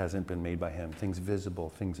hasn't been made by him. Things visible,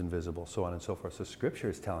 things invisible, so on and so forth. So Scripture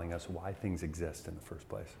is telling us why things exist in the first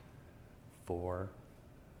place. For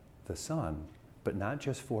the Son, but not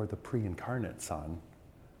just for the pre-incarnate Son,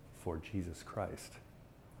 for Jesus Christ,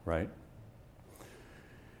 right?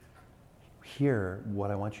 Here, what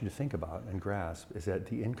I want you to think about and grasp is that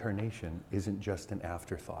the incarnation isn't just an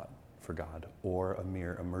afterthought for God or a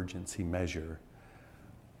mere emergency measure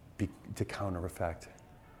to counteract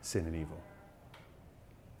sin and evil.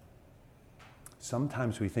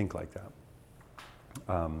 Sometimes we think like that.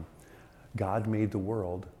 God made the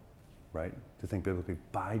world, right, to think biblically,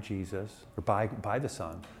 by Jesus, or by the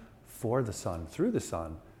Son, for the Son, through the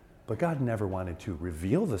Son, but God never wanted to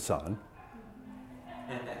reveal the Son.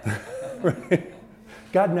 Right?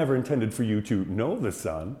 God never intended for you to know the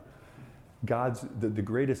Son. The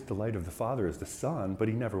greatest delight of the Father is the Son, but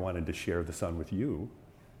he never wanted to share the Son with you.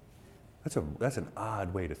 That's an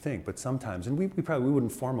odd way to think, but sometimes, and we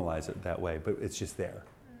wouldn't formalize it that way, but it's just there,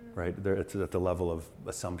 right? It's at the level of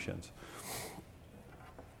assumptions.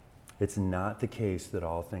 It's not the case that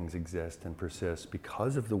all things exist and persist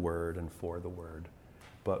because of the Word and for the Word,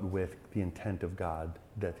 but with the intent of God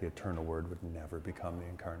that the eternal Word would never become the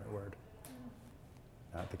incarnate Word.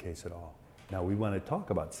 Not the case at all. Now, we want to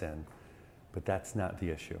talk about sin, but that's not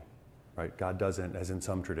the issue, right? God doesn't, as in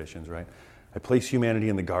some traditions, right? I place humanity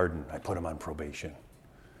in the garden. I put them on probation.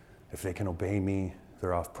 If they can obey me,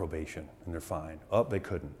 they're off probation and they're fine. Oh, they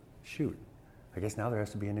couldn't. Shoot. I guess now there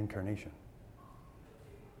has to be an incarnation.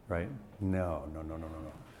 Right? No.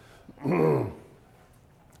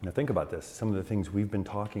 Now think about this. Some of the things we've been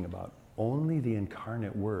talking about. Only the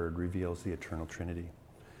incarnate Word reveals the eternal Trinity.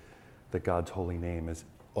 That God's holy name has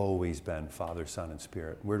always been Father, Son, and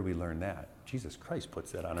Spirit. Where do we learn that? Jesus Christ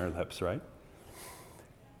puts that on our lips, right?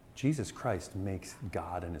 Jesus Christ makes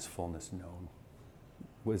God in his fullness known.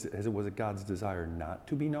 Was it God's desire not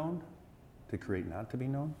to be known? To create not to be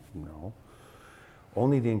known? No.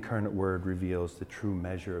 Only the incarnate Word reveals the true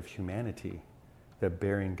measure of humanity, that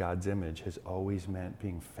bearing God's image has always meant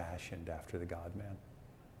being fashioned after the God-man.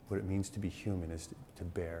 What it means to be human is to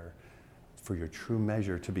bear, for your true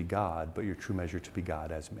measure to be God, but your true measure to be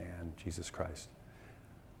God as man, Jesus Christ.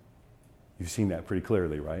 You've seen that pretty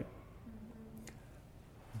clearly, right?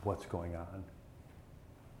 What's going on?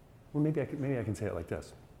 Well, maybe I can say it like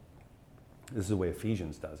this. This is the way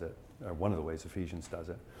Ephesians does it, or one of the ways Ephesians does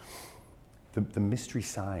it. The mystery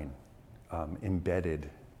sign embedded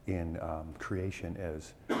in creation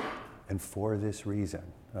is, and for this reason,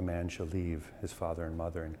 a man shall leave his father and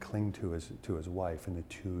mother and cling to his wife, and the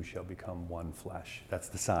two shall become one flesh. That's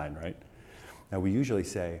the sign, right? Now, we usually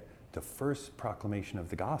say the first proclamation of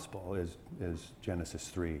the gospel is Genesis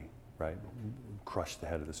 3, right? Crush the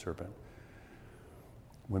head of the serpent.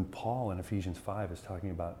 When Paul in Ephesians 5 is talking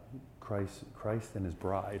about Christ and his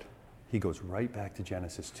bride, he goes right back to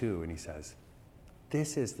Genesis 2 and he says,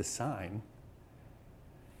 this is the sign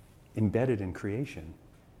embedded in creation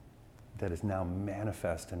that is now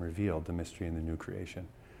manifest and revealed, the mystery in the new creation.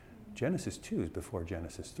 Genesis 2 is before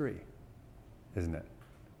Genesis 3, isn't it?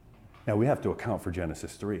 Now we have to account for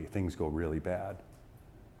Genesis 3. Things go really bad,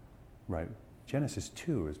 right? Genesis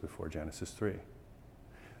 2 is before Genesis 3.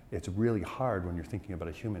 It's really hard when you're thinking about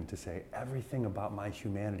a human to say, everything about my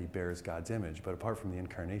humanity bears God's image, but apart from the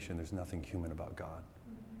incarnation, there's nothing human about God.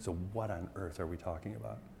 So what on earth are we talking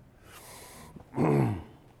about?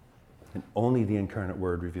 And only the incarnate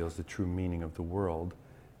Word reveals the true meaning of the world,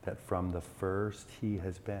 that from the first he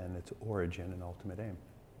has been its origin and ultimate aim.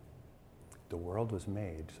 The world was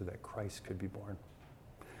made so that Christ could be born.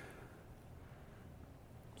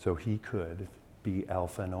 So he could be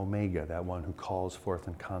Alpha and Omega, that one who calls forth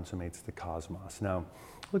and consummates the cosmos. Now,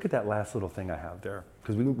 look at that last little thing I have there,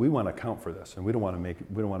 because we want to account for this, and we don't want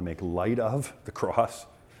to make light of the cross.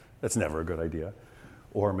 That's never a good idea.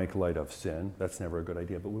 Or make light of sin. That's never a good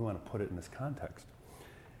idea, but we want to put it in this context.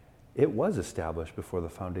 It was established before the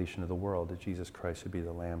foundation of the world that Jesus Christ would be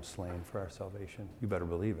the Lamb slain for our salvation. You better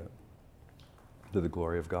believe it. To the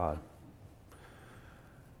glory of God.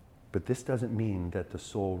 But this doesn't mean that the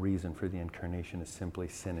sole reason for the incarnation is simply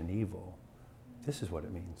sin and evil. This is what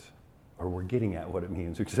it means. Or we're getting at what it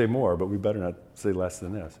means. We could say more, but we better not say less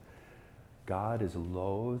than this. God is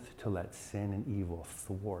loath to let sin and evil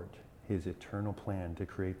thwart his eternal plan to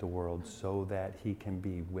create the world so that he can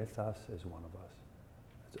be with us as one of us.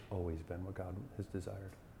 That's always been what God has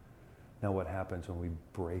desired. Now what happens when we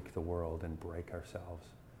break the world and break ourselves?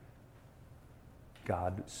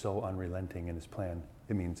 God, so unrelenting in his plan,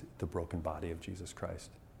 it means the broken body of Jesus Christ.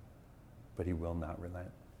 But he will not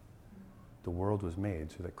relent. The world was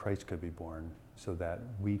made so that Christ could be born, so that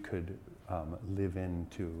we could live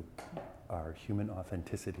into our human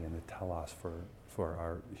authenticity and the telos for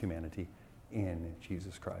our humanity in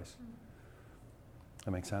Jesus Christ.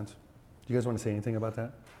 That makes sense? Do you guys want to say anything about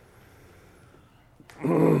that?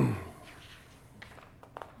 Dr.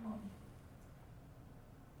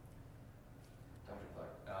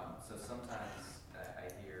 Clark, so sometimes I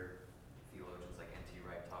hear theologians like N.T.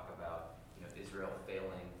 Wright talk about, Israel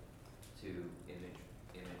failing to image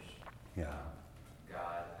Yeah.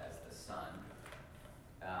 God as the Son.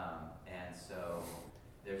 And so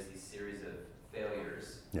there's these series of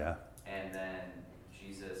failures, Yeah. and then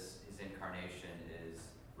Jesus, his incarnation, is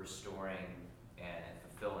restoring and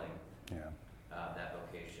fulfilling Yeah. that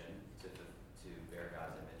vocation to bear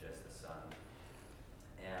God's image as the Son.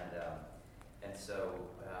 And so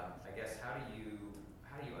I guess how do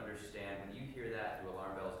you understand when you hear that? Do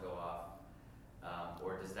alarm bells go off,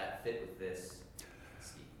 or does that fit with this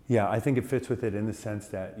scheme? Yeah, I think it fits with it in the sense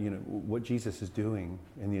that, what Jesus is doing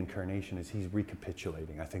in the incarnation is he's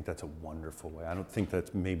recapitulating. I think that's a wonderful way. I don't think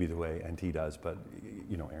that's maybe the way NT does, but,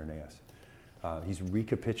 Irenaeus. He's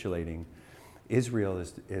recapitulating. Israel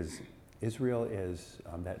is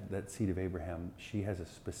that seed of Abraham. She has a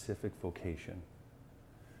specific vocation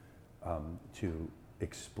to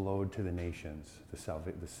explode to the nations the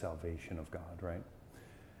salvation of God, right?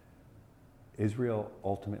 Israel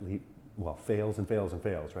ultimately, fails and fails and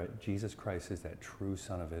fails, right? Jesus Christ is that true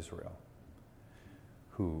son of Israel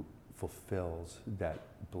who fulfills that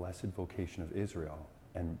blessed vocation of Israel.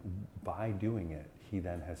 And by doing it, he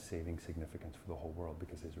then has saving significance for the whole world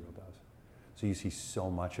because Israel does. So you see so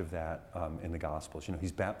much of that in the Gospels.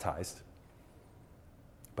 He's baptized.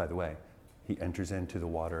 By the way, he enters into the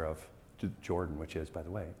water of Jordan, which is, by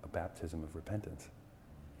the way, a baptism of repentance.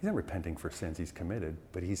 He's not repenting for sins he's committed,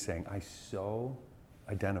 but he's saying, I so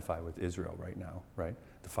identify with Israel right now, right?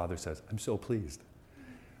 The Father says, I'm so pleased.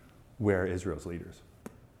 Where are Israel's leaders?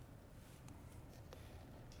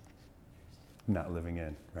 Not living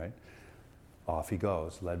in, right? Off he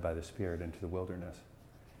goes, led by the Spirit into the wilderness.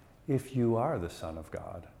 If you are the Son of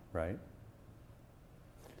God, right?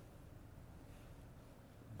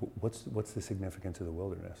 What's the significance of the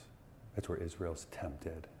wilderness? That's where Israel's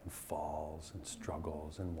tempted and falls and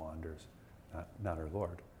struggles and wanders, not our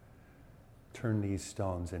Lord. Turn these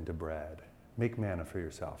stones into bread. Make manna for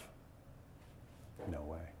yourself. No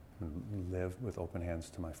way. Live with open hands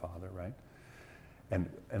to my Father, right?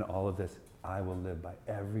 And all of this, I will live by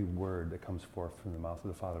every word that comes forth from the mouth of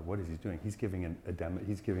the Father. What is he doing? He's giving an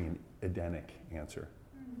Edenic answer.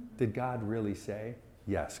 Mm-hmm. Did God really say?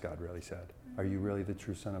 Yes, God really said. Mm-hmm. Are you really the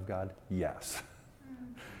true Son of God? Yes.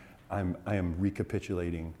 Mm-hmm. I am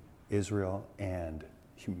recapitulating Israel and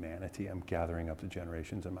humanity. I'm gathering up the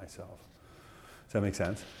generations and myself. Does that make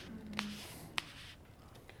sense? Mm-hmm.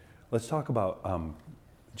 Let's talk about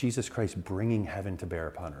Jesus Christ bringing heaven to bear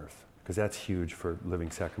upon earth, because that's huge for living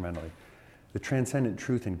sacramentally. The transcendent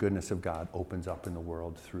truth and goodness of God opens up in the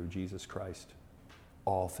world through Jesus Christ.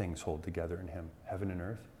 All things hold together in him. Heaven and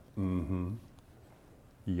earth? Mm-hmm.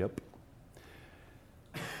 Yep.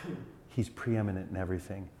 He's preeminent in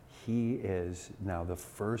everything. He is now the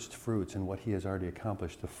first fruits in what he has already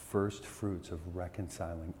accomplished, the first fruits of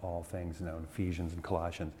reconciling all things. Now in Ephesians and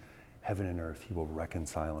Colossians, heaven and earth, he will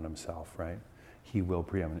reconcile in himself, right? He will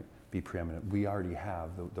be preeminent. We already have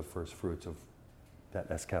the first fruits of that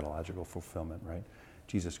eschatological fulfillment, right?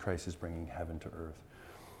 Jesus Christ is bringing heaven to earth.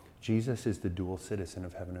 Jesus is the dual citizen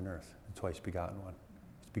of heaven and earth. That's why he's begotten one.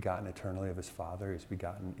 He's begotten eternally of his Father. He's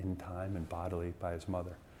begotten in time and bodily by his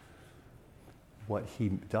mother. What he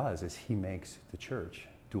does is he makes the church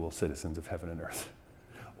dual citizens of heaven and earth.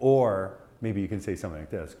 Or maybe you can say something like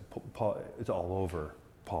this. Paul, it's all over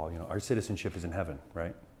Paul. Our citizenship is in heaven,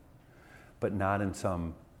 right? But not in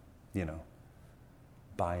some,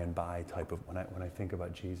 by and by type of, when I think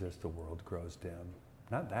about Jesus, the world grows dim.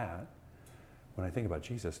 Not that. When I think about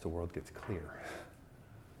Jesus, the world gets clear,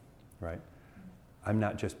 right? I'm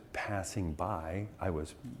not just passing by. I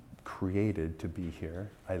was created to be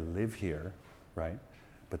here. I live here, right?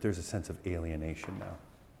 But there's a sense of alienation now.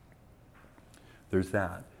 There's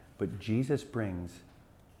that. But Jesus brings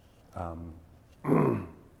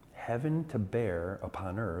heaven to bear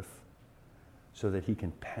upon earth so that he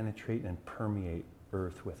can penetrate and permeate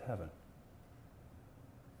earth with heaven.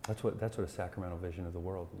 That's what a sacramental vision of the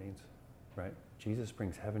world means, right? Jesus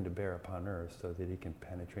brings heaven to bear upon earth so that he can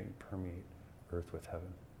penetrate and permeate earth with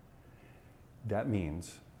heaven. That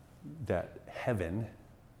means that heaven,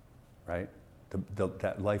 right,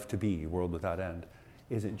 that life to be, world without end,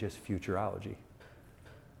 isn't just futurology.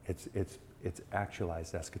 It's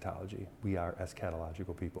actualized eschatology. We are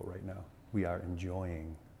eschatological people right now. We are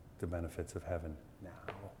enjoying the benefits of heaven now.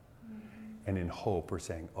 And in hope, we're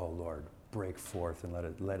saying, oh Lord, break forth and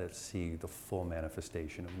let it see the full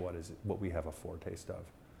manifestation of what we have a foretaste of,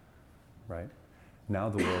 right? Now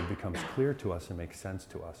the world becomes clear to us and makes sense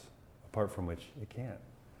to us, apart from which it can't.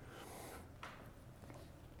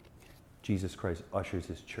 Jesus Christ ushers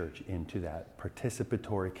his church into that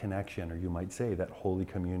participatory connection, or you might say that holy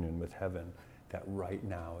communion with heaven that right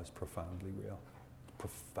now is profoundly real.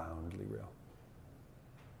 Profoundly real.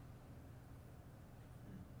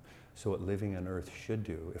 So what living on earth should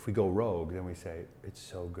do, if we go rogue, then we say, it's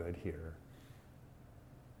so good here.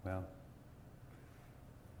 Well,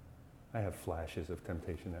 I have flashes of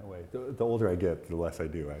temptation that way. The older I get, the less I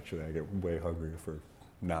do, actually. I get way hungrier for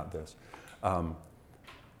not this.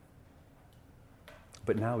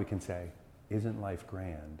 But now we can say, isn't life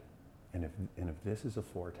grand? And if this is a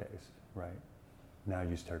foretaste, right? Now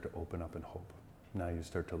you start to open up in hope. Now you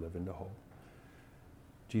start to live into hope.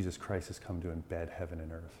 Jesus Christ has come to embed heaven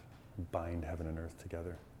and earth, bind heaven and earth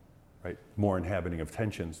together, right? More inhabiting of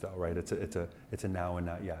tensions, though, right? It's a now and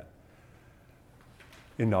not yet.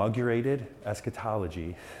 Inaugurated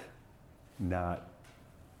eschatology, not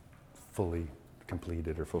fully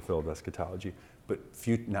completed or fulfilled eschatology, but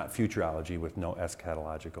not futurology with no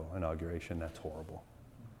eschatological inauguration. That's horrible.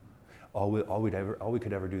 All we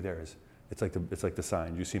could ever do there is, it's like the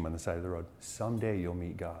signs you see them on the side of the road. Someday you'll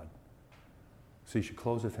meet God. So you should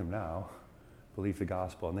close with him now, believe the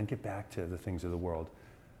gospel, and then get back to the things of the world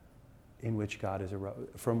from which God is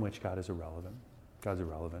irrelevant. God's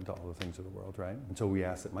irrelevant to all the things of the world, right? And so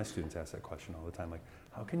my students ask that question all the time, like,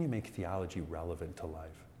 how can you make theology relevant to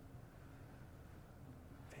life?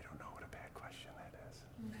 They don't know what a bad question that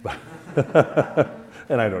is.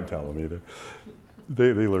 And I don't tell them either.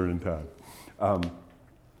 They learn in time.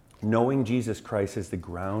 Knowing Jesus Christ is the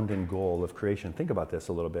ground and goal of creation, think about this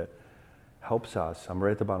a little bit, helps us, I'm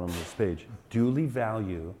right at the bottom of this page, duly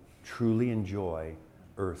value, truly enjoy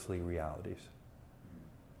earthly realities.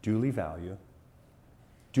 Duly value,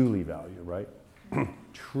 right?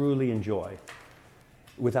 Truly enjoy.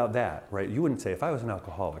 Without that, right, you wouldn't say, if I was an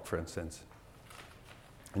alcoholic, for instance,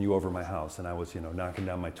 and you over my house and I was, knocking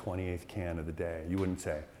down my 28th can of the day, you wouldn't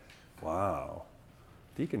say, wow,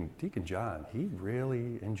 Deacon John, he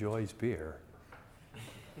really enjoys beer.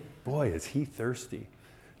 Boy, is he thirsty.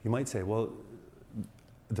 You might say, well,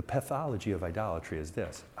 the pathology of idolatry is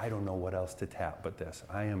this. I don't know what else to tap but this.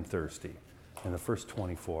 I am thirsty. And the first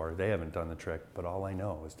 24, they haven't done the trick, but all I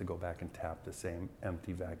know is to go back and tap the same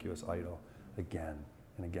empty, vacuous idol again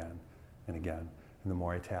and again and again. And the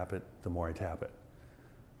more I tap it,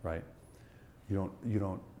 right? You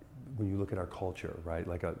don't, when you look at our culture, right,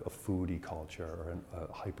 like a foodie culture or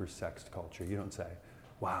a hyper-sexed culture, you don't say,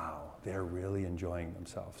 wow, they're really enjoying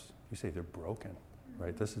themselves. You say they're broken,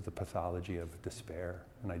 right? This is the pathology of despair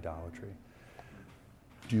and idolatry.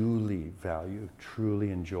 Duly value,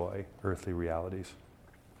 truly enjoy earthly realities,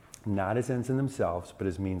 not as ends in themselves, but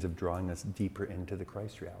as means of drawing us deeper into the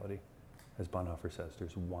Christ reality. As Bonhoeffer says,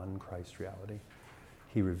 there's one Christ reality.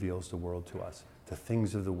 He reveals the world to us. The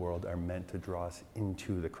things of the world are meant to draw us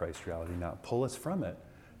into the Christ reality, not pull us from it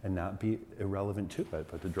and not be irrelevant to it,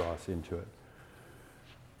 but to draw us into it.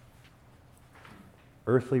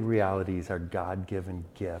 Earthly realities are God-given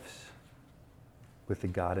gifts with the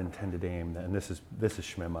God-intended aim. And this is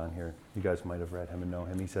Schmemann here. You guys might have read him and know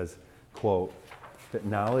him. He says, quote, that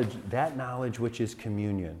knowledge which is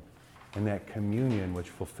communion, and that communion which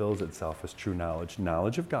fulfills itself as true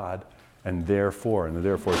knowledge of God, and the therefore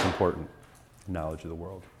is important, knowledge of the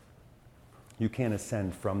world. You can't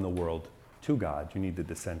ascend from the world to God. You need the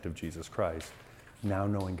descent of Jesus Christ. Now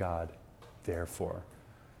knowing God, therefore,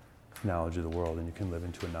 knowledge of the world, and you can live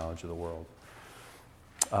into a knowledge of the world.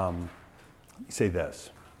 Say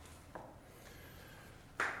this.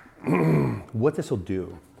 What this will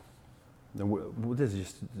do, this is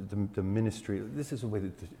just the ministry, this is a way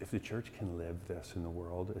that if the church can live this in the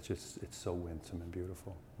world, it's so winsome and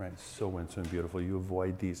beautiful, right? So winsome and beautiful. You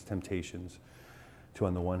avoid these temptations to,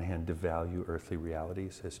 on the one hand, devalue earthly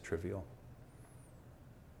realities as trivial,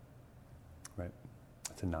 right?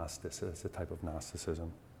 It's a type of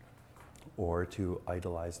Gnosticism. Or to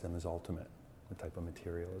idolize them as ultimate, the type of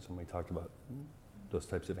materialism. We talked about those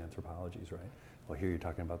types of anthropologies, right? Well, here you're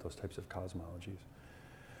talking about those types of cosmologies.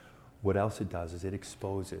 What else it does is it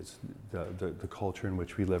exposes the culture in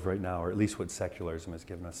which we live right now, or at least what secularism has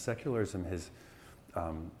given us. Secularism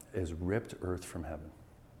has ripped earth from heaven.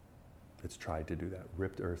 It's tried to do that,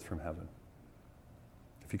 ripped earth from heaven.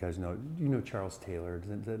 If you guys know, Charles Taylor.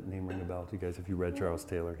 Does that name ring a bell to you guys? If you read Charles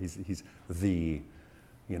Taylor, he's the,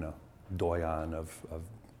 doyen of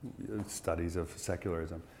studies of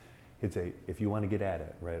secularism. if you want to get at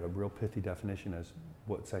it, right, a real pithy definition is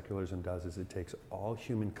what secularism does is it takes all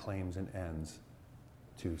human claims and ends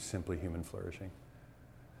to simply human flourishing.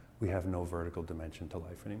 We have no vertical dimension to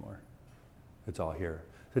life anymore. It's all here.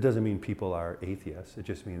 So it doesn't mean people are atheists. It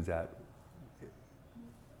just means that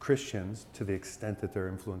Christians, to the extent that they're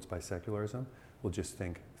influenced by secularism, will just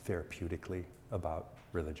think therapeutically about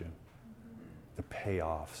religion. The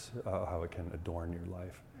payoffs, how it can adorn your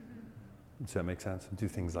life. Does that make sense? Do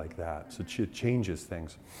things like that. So it changes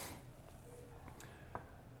things.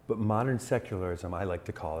 But modern secularism, I like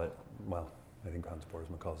to call it, well, I think Hans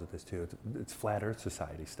Boersma calls it this too, it's flat earth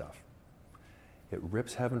society stuff. It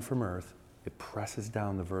rips heaven from earth, it presses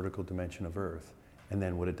down the vertical dimension of earth, and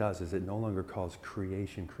then what it does is it no longer calls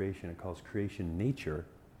creation, it calls creation nature.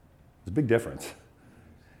 There's a big difference.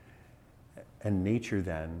 And nature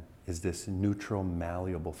then is this neutral,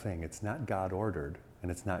 malleable thing. It's not God ordered,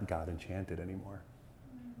 and it's not God enchanted anymore.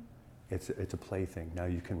 It's a plaything. Now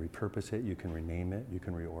you can repurpose it, you can rename it, you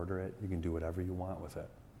can reorder it, you can do whatever you want with it.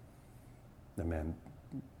 And man,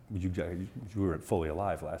 you weren't fully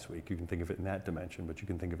alive last week. You can think of it in that dimension, but you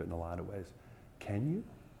can think of it in a lot of ways. Can you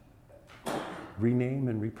rename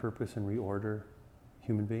and repurpose and reorder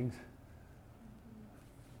human beings?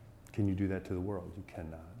 Can you do that to the world? You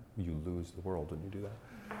cannot. You lose the world when you do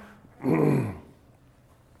that.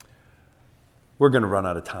 We're going to run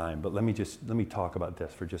out of time, but let me talk about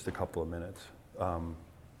this for just a couple of minutes.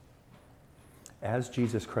 As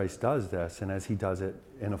Jesus Christ does this, and as he does it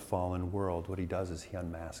in a fallen world, what he does is he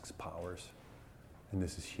unmasks powers. And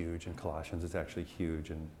this is huge in Colossians. It's actually huge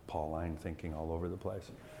in Pauline thinking all over the place.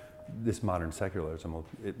 This modern secularism,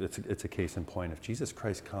 it's a case in point. If Jesus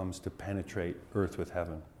Christ comes to penetrate earth with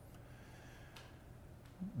heaven,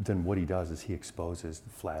 then what he does is he exposes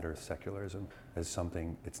flat earth secularism as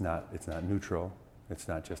something, it's not neutral. It's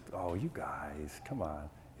not just, oh, you guys, come on.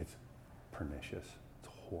 It's pernicious. It's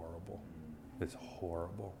horrible. It's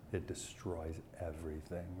horrible. It destroys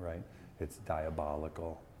everything, right? It's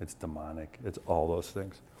diabolical. It's demonic. It's all those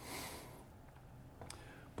things.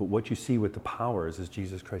 But what you see with the powers is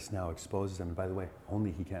Jesus Christ now exposes them. And by the way,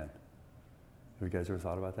 only he can. Have you guys ever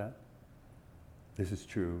thought about that? This is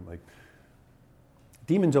true. Like,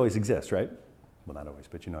 demons always exist, right? Well, not always,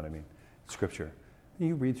 but you know what I mean. Scripture.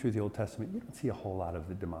 You read through the Old Testament, you don't see a whole lot of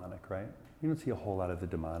the demonic, right? You don't see a whole lot of the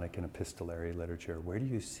demonic in epistolary literature. Where do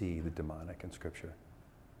you see the demonic in Scripture?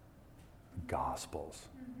 The Gospels.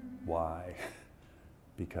 Why?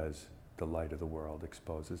 Because the light of the world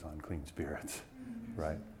exposes unclean spirits,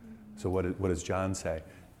 right? So what does John say?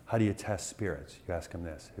 How do you test spirits? You ask him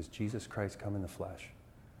this. Has Jesus Christ come in the flesh?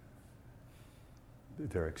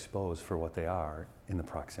 They're exposed for what they are in the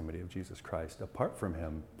proximity of Jesus Christ. Apart from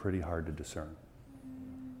him, pretty hard to discern,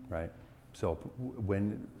 right? So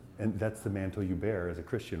and that's the mantle you bear as a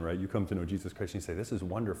Christian, right? You come to know Jesus Christ and you say, this is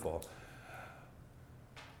wonderful.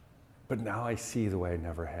 But now I see the way I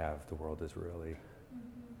never have. The world is really,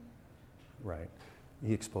 right?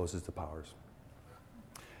 He exposes the powers.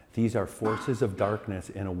 These are forces of darkness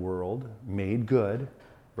in a world made good,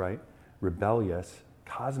 right? Rebellious,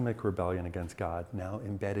 cosmic rebellion against God, now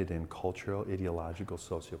embedded in cultural, ideological,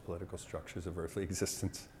 socio-political structures of earthly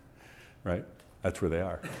existence, right? That's where they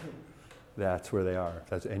are. That's where they are.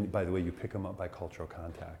 And by the way, you pick them up by cultural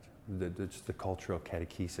contact. It's the cultural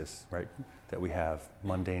catechesis, right, that we have,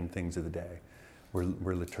 mundane things of the day.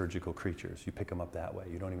 We're liturgical creatures. You pick them up that way.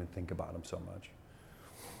 You don't even think about them so much.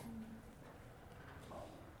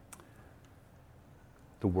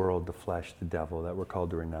 The world, the flesh, the devil that we're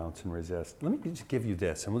called to renounce and resist. Let me just give you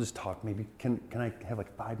this, and we'll just talk maybe. Can I have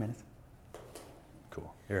like 5 minutes?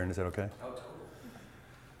 Cool. Aaron, is that okay? Oh, totally.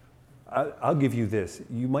 I'll give you this.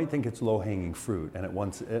 You might think it's low-hanging fruit, and at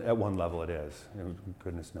one level it is. You know,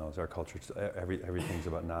 goodness knows, our culture, everything's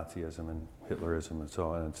about Nazism and Hitlerism and so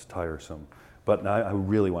on, and it's tiresome. But now I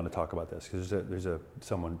really want to talk about this, because there's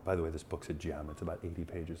someone, by the way, this book's a gem. It's about 80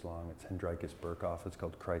 pages long. It's Hendrikus Berkhoff. It's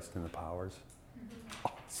called Christ and the Powers.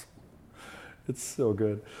 Awesome. It's so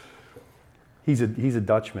good. He's a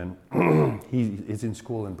Dutchman. He's in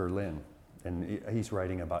school in Berlin. And he's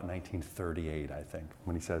writing about 1938, I think,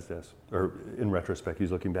 when he says this. Or in retrospect, he's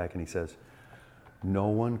looking back and he says, no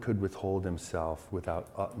one could withhold himself without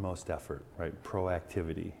utmost effort, right?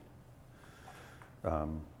 Proactivity.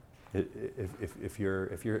 If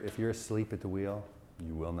you're asleep at the wheel,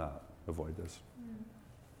 you will not avoid this.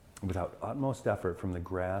 Without utmost effort from the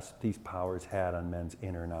grasp these powers had on men's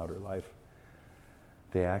inner and outer life,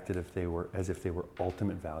 they acted as if they were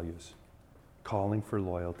ultimate values, calling for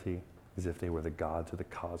loyalty, as if they were the gods of the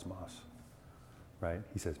cosmos, right?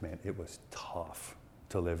 He says, man, it was tough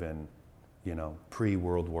to live in,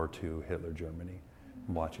 pre-World War II Hitler Germany.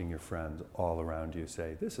 watching your friends all around you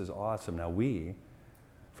say, this is awesome. Now we,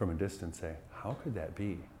 from a distance, say, how could that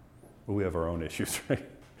be? Well, we have our own issues, right?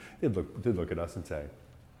 They'd look at us and say,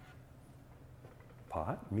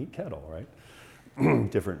 pot, meat, kettle, right?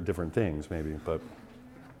 different things maybe, but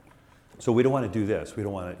so we don't want to do this. We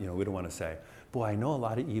don't want to, we don't want to say, boy, I know a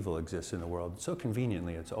lot of evil exists in the world. So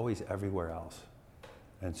conveniently, it's always everywhere else,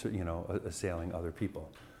 and so assailing other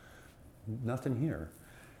people. Nothing here.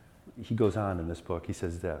 He goes on in this book. He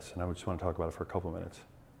says this, and I just want to talk about it for a couple of minutes.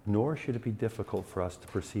 Nor should it be difficult for us to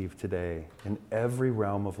perceive today in every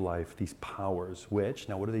realm of life these powers which,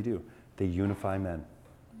 now what do? They unify men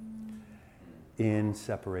in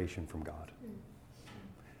separation from God.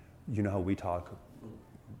 You know how we talk,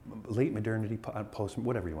 late modernity, post,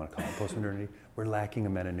 whatever you want to call it, post-modernity, we're lacking a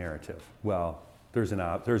meta-narrative. Well, there's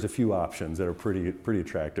a few options that are pretty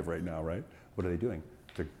attractive right now, right? What are they doing?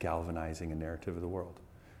 They're galvanizing a narrative of the world.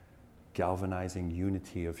 Galvanizing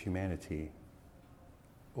unity of humanity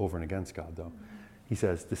over and against God, though. He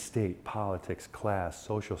says the state, politics, class,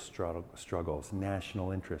 social struggles,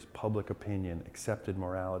 national interest, public opinion, accepted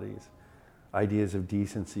moralities, ideas of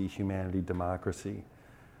decency, humanity, democracy.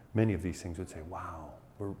 Many of these things would say, wow,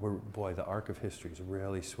 boy, the arc of history is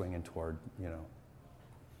really swinging toward,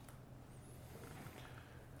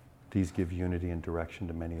 These give unity and direction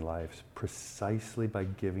to many lives. Precisely by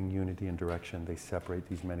giving unity and direction, they separate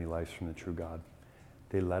these many lives from the true God.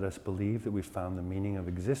 They let us believe that we've found the meaning of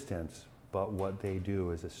existence, but what they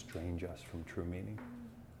do is estrange us from true meaning.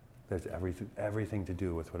 There's everything to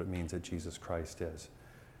do with what it means that Jesus Christ is.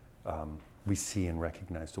 We see and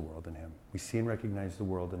recognize the world in him. We see and recognize the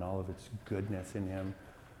world in all of its goodness in him.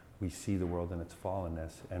 We see the world in its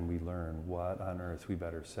fallenness, and we learn what on earth we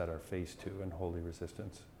better set our face to in holy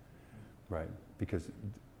resistance. Right? Because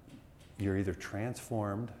you're either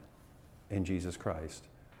transformed in Jesus Christ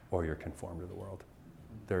or you're conformed to the world.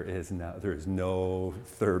 There is no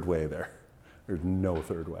third way there. There's no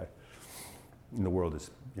third way. And the world is,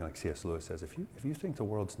 like C.S. Lewis says, if you think the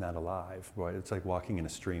world's not alive, right, it's like walking in a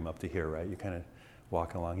stream up to here, right? You kind of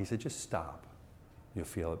walking along. He said, just stop. You'll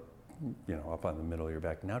feel it, up on the middle of your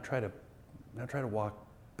back. Now try to walk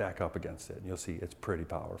back up against it, and you'll see it's pretty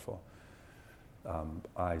powerful.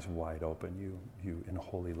 Eyes wide open, you in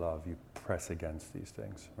holy love, you press against these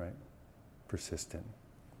things, right? Persistent,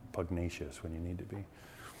 pugnacious when you need to be.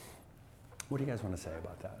 What do you guys want to say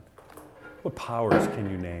about that? What powers can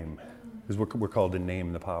you name? Because we're called to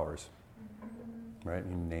name the powers, right?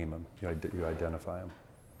 You name them, you identify them.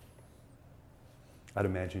 I'd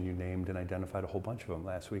imagine you named and identified a whole bunch of them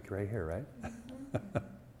last week right here, right?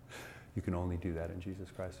 You can only do that in Jesus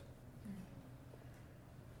Christ.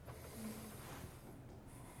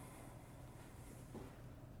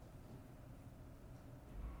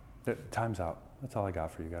 Time's out. That's all I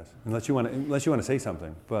got for you guys. Unless you want to say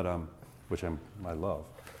something, but which I love. I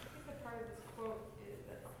think the part of this quote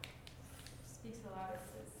that speaks the loudest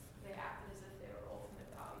is they acted as if they were ultimate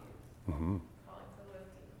values, calling for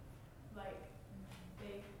loyalty. Like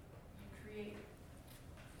you create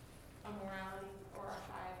a morality or a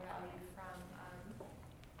high value from,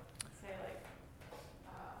 say like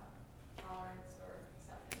tolerance or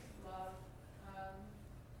acceptance, love,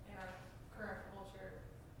 in our current culture,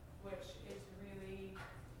 which is really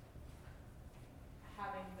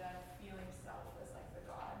having the feeling self as like the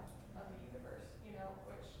God of the universe,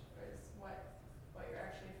 which is what you're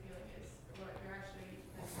actually feeling is, what you're actually,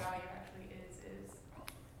 this value actually is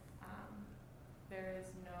there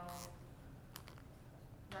is no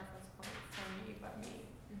reference point for me but me.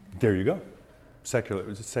 There you go.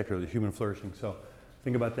 Secular, human flourishing. So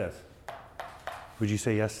think about this. Would you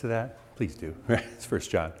say yes to that? Please do. It's 1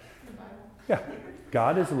 John. The Bible. Yeah.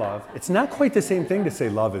 God is love. It's not quite the same thing to say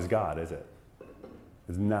love is God, is it?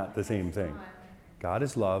 It's not the same thing. God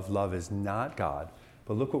is love. Love is not God.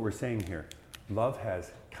 But look what we're saying here. Love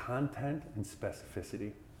has content and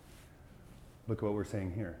specificity. Look at what we're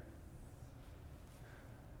saying here.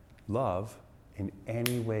 Love, in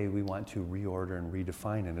any way we want to reorder and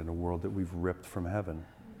redefine it in a world that we've ripped from heaven,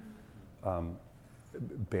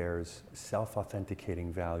 bears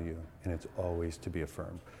self-authenticating value, and it's always to be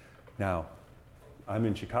affirmed. Now, I'm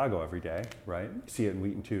in Chicago every day, right? You see it in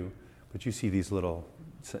Wheaton too, but you see these little,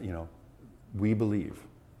 we believe.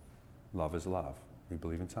 Love is love. We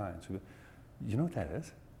believe in science. You know what that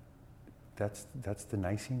is? That's the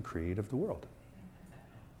Nicene Creed of the world.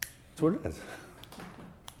 That's what it is.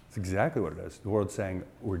 It's exactly what it is. The world's saying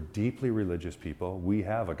we're deeply religious people, we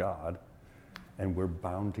have a God, and we're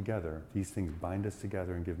bound together. These things bind us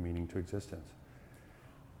together and give meaning to existence.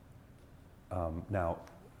 Now,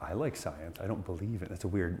 I like science. I don't believe it. That's a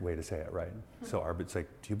weird way to say it, right? So it's like,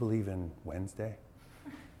 do you believe in Wednesday?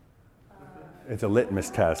 It's a litmus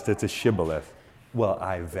test. It's a shibboleth. Well,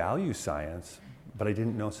 I value science, but I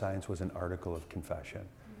didn't know science was an article of confession.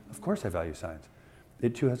 Of course I value science.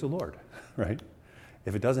 It too has a Lord, right?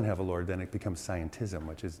 If it doesn't have a Lord, then it becomes scientism,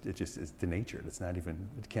 which is it just is denatured. It's not even,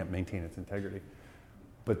 it can't maintain its integrity.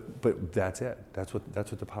 But that's it. That's what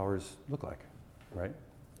the powers look like, right?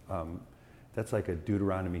 That's like a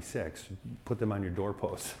Deuteronomy 6. Put them on your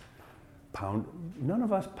doorposts. None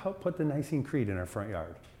of us put the Nicene Creed in our front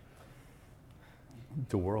yard.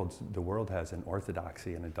 The world has an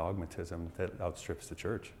orthodoxy and a dogmatism that outstrips the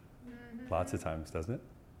church. Lots of times, doesn't it?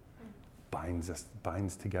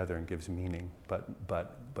 Binds together and gives meaning, but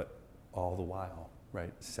all the while,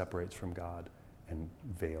 right, separates from God and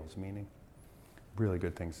veils meaning. Really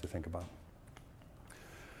good things to think about.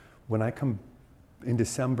 When I come in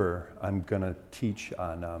December, I'm going to teach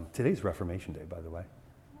on, today's Reformation Day, by the way.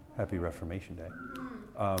 Happy Reformation Day.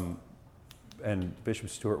 And Bishop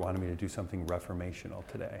Stewart wanted me to do something reformational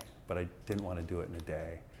today, but I didn't want to do it in a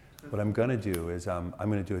day. What I'm going to do is I'm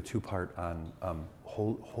going to do a two-part on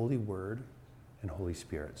Holy Word and Holy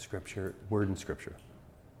Spirit, Scripture, Word and Scripture.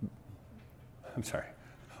 I'm sorry,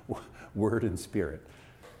 Word and Spirit.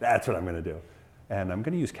 That's what I'm going to do. And I'm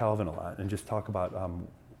going to use Calvin a lot and just talk about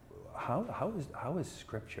how is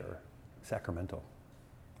Scripture sacramental?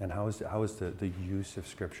 And how is the use of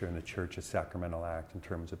Scripture in the church a sacramental act in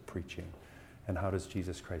terms of preaching? And how does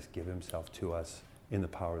Jesus Christ give himself to us in the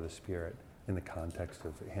power of the Spirit in the context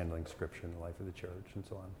of handling Scripture in the life of the church and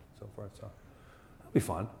so on and so forth. So it'll be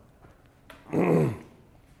fun.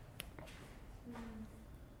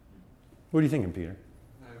 What are you thinking, Peter?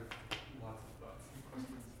 I have lots of thoughts and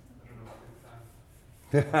questions. I don't know if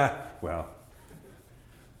we have time. Well,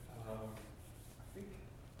 I think,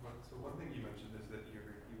 so one thing you mentioned is that you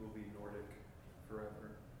will be Nordic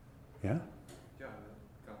forever. yeah. Yeah,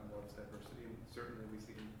 God loves diversity, and certainly we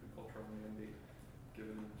see in the cultural mandate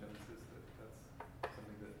given in Genesis that's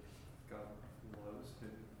something that God loves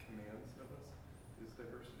and commands of us, is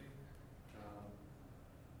diversity.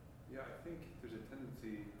 Yeah, I think there's a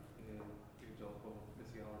tendency in evangelical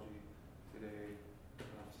missiology today to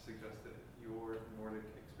suggest that your Nordic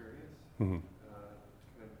experience Mm-hmm.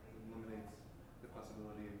 kind of eliminates the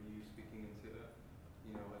possibility of you speaking into,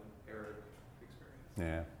 an Arab experience.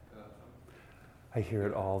 Yeah. I hear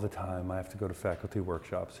it all the time. I have to go to faculty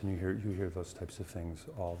workshops, and you hear those types of things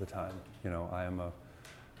all the time. I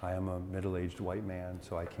am a middle-aged white man,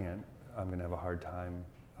 so I'm going to have a hard time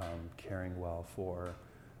caring well for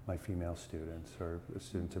my female students or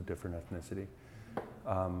students of different ethnicity.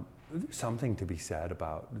 There's something to be said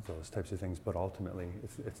about those types of things, but ultimately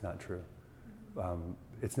it's not true.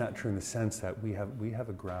 It's not true in the sense that we have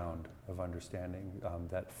a ground of understanding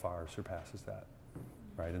that far surpasses that.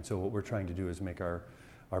 Right, and so what we're trying to do is make our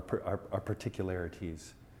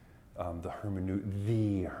particularities the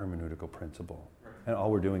hermeneutical principle, and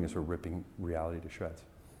all we're doing is we're ripping reality to shreds.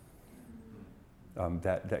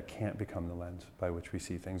 That can't become the lens by which we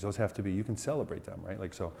see things. Those have to be. You can celebrate them, right?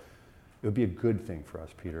 Like, so, it would be a good thing for us,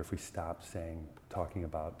 Peter, if we stopped talking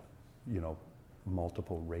about,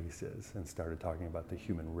 multiple races and started talking about the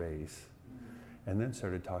human race, and then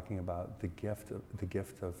started talking about the gift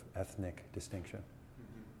of ethnic distinction.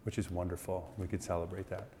 Which is wonderful. We could celebrate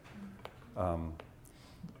that.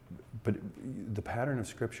 But the pattern of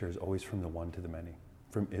Scripture is always from the one to the many,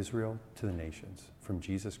 from Israel to the nations, from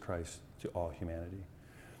Jesus Christ to all humanity.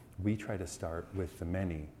 We try to start with the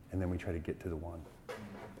many, and then we try to get to the one.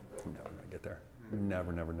 We're never going to get there.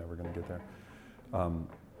 Never going to get there.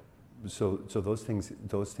 So those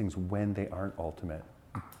things, when they aren't ultimate,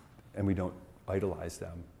 and we don't idolize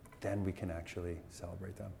them, then we can actually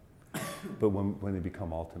celebrate them. But when they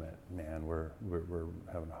become ultimate, man, we're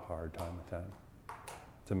having a hard time with that.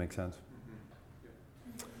 Does that make sense?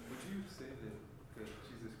 Yeah. Would you say that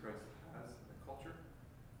Jesus Christ has a culture?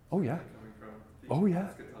 Oh yeah. Coming from the Oh yeah.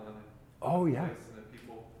 eschaton and Oh yeah. place and the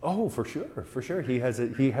people. Oh, for sure. He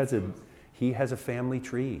has a family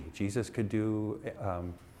tree. Jesus could do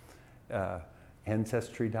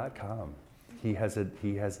ancestry.com. He has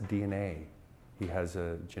DNA. He has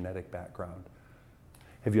a genetic background.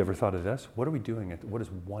 Have you ever thought of this? What are we doing? What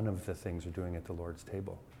is one of the things we're doing at the Lord's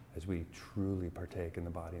table as we truly partake in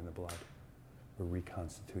the body and the blood? We're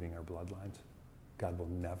reconstituting our bloodlines. God will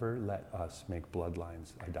never let us make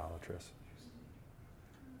bloodlines idolatrous.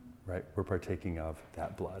 Right? We're partaking of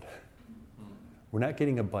that blood. We're not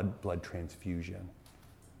getting a blood transfusion,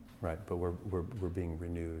 right? But we're being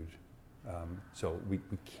renewed. So we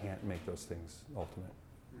can't make those things ultimate.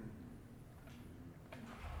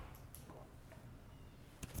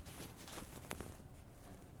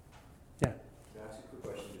 Yeah. Can I ask a quick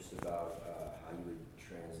question just about how you would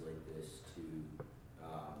translate this to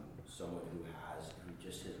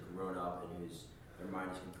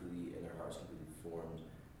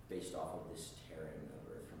based off of this tearing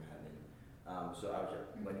of earth from heaven. So I was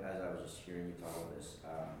like, as I was just hearing you talk about this,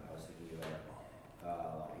 I was thinking about a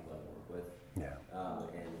lot of people I work with. Yeah.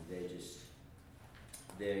 And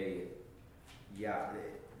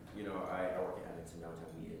you know, I work at Edmonton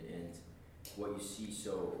downtown Mead, and what you see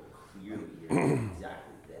so clearly here is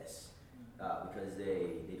exactly this, because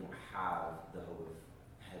they don't have the hope of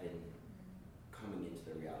heaven coming into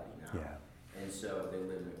their reality now. Yeah. And so they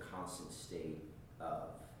live in a constant state of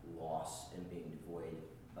loss and being devoid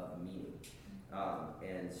of meaning.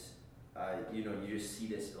 You know, you just see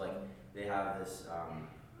this, like, they have this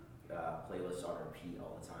playlist on repeat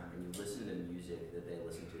all the time, and you listen to the music that they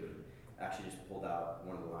listen to. Actually just pulled out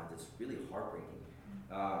one of the lines that's really heartbreaking.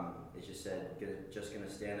 It just said, just gonna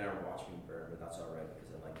stand there and watch me burn, but that's all right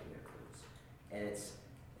because I like it when it hurts. And it's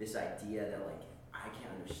this idea that, like, I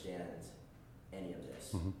can't understand any of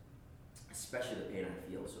this, especially the pain I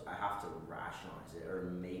feel, so I have to rationalize it or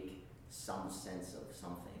make some sense of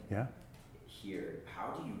something. Yeah. Here,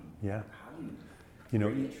 how do you You know,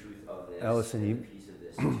 bring the truth of this, Allison, and the piece of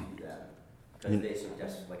this to them? Because they so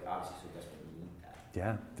desperately, like, obviously so desperately need that.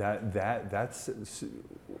 Yeah, that's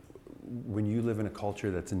when you live in a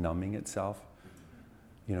culture that's numbing itself.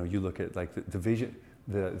 You know, you look at like the vision,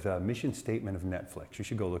 the mission statement of Netflix. You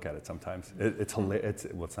should go look at it sometimes. It's hilarious.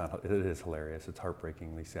 It is hilarious. It's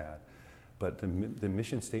heartbreakingly sad. But the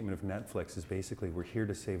mission statement of Netflix is basically, we're here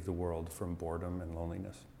to save the world from boredom and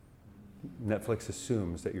loneliness. Netflix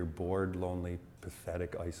assumes that you're bored, lonely,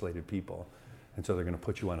 pathetic, isolated people. And so they're going to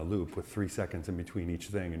put you on a loop with 3 seconds in between each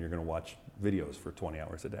thing, and you're going to watch videos for 20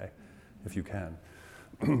 hours a day, if you can.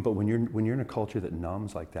 But when you're in a culture that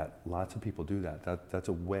numbs like that, lots of people do that. That's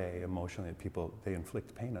a way emotionally that people, they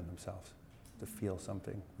inflict pain on themselves to feel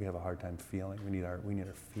something. We have a hard time feeling. We need our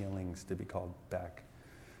feelings to be called back.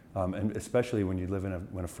 And especially when you live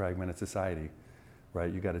in a fragmented society,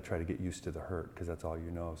 right? You got to try to get used to the hurt because that's all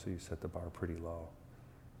you know. So you set the bar pretty low,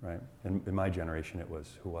 right? And in my generation, it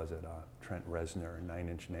was, who was it? Trent Reznor, 9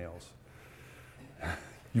 Inch Nails.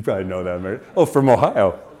 You probably know that, Mary. Oh, from Ohio.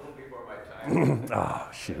 A little before my time. Oh,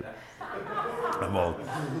 shoot. I'm old.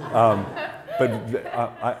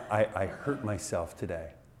 I hurt myself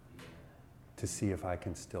today to see if I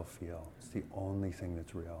can still feel. It's the only thing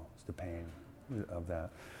that's real. It's the pain of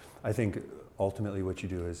that. I think ultimately what you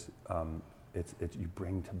do is you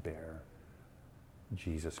bring to bear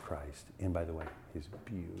Jesus Christ. And by the way, his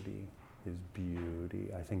beauty.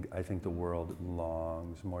 I think the world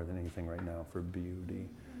longs more than anything right now for beauty,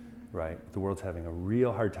 right? The world's having a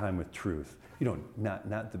real hard time with truth. You know,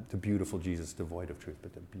 not the beautiful Jesus devoid of truth,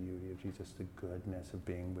 but the beauty of Jesus, the goodness of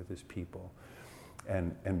being with his people.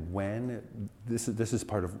 And when this is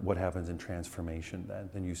part of what happens in transformation,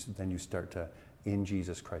 then you start to, in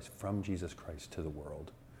Jesus Christ, from Jesus Christ to the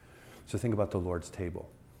world. So think about the Lord's table,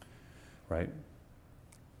 right?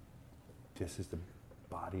 This is the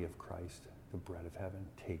body of Christ, the bread of heaven.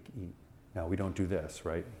 Take, eat. Now we don't do this,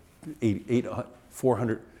 right?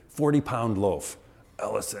 440-pound loaf.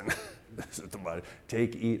 Ellison, this is the body.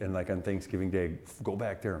 Take, eat, and like on Thanksgiving Day, go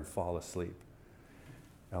back there and fall asleep.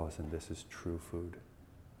 Ellison, this is true food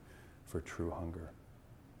for true hunger.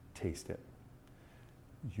 Taste it.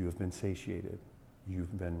 You have been satiated.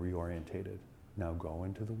 You've been reorientated. Now go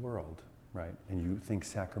into the world, right? And you think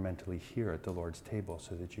sacramentally here at the Lord's table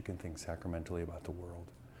so that you can think sacramentally about the world.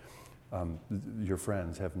 Your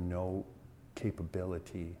friends have no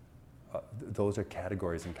capability. Those are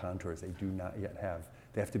categories and contours they do not yet have.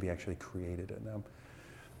 They have to be actually created in them.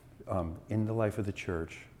 In the life of the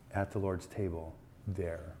church, at the Lord's table,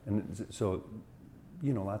 there. And so,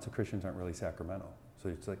 you know, lots of Christians aren't really sacramental. So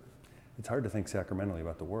it's like, it's hard to think sacramentally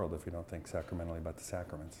about the world if you don't think sacramentally about the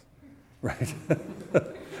sacraments, right?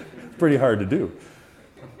 Pretty hard to do.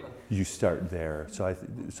 You start there. So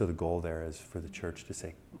the goal there is for the church to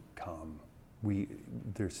say, come.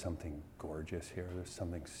 There's something gorgeous here. There's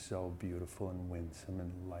something so beautiful and winsome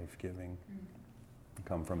and life-giving.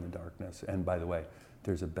 Come from the darkness. And by the way,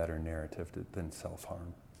 there's a better narrative than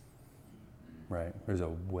self-harm. Right? There's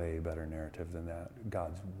a way better narrative than that.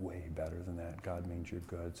 God's way better than that. God means you're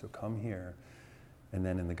good. So come here, and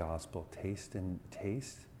then in the gospel, taste,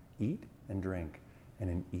 eat and drink. And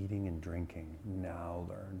in eating and drinking, now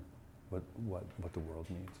learn what the world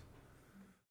needs.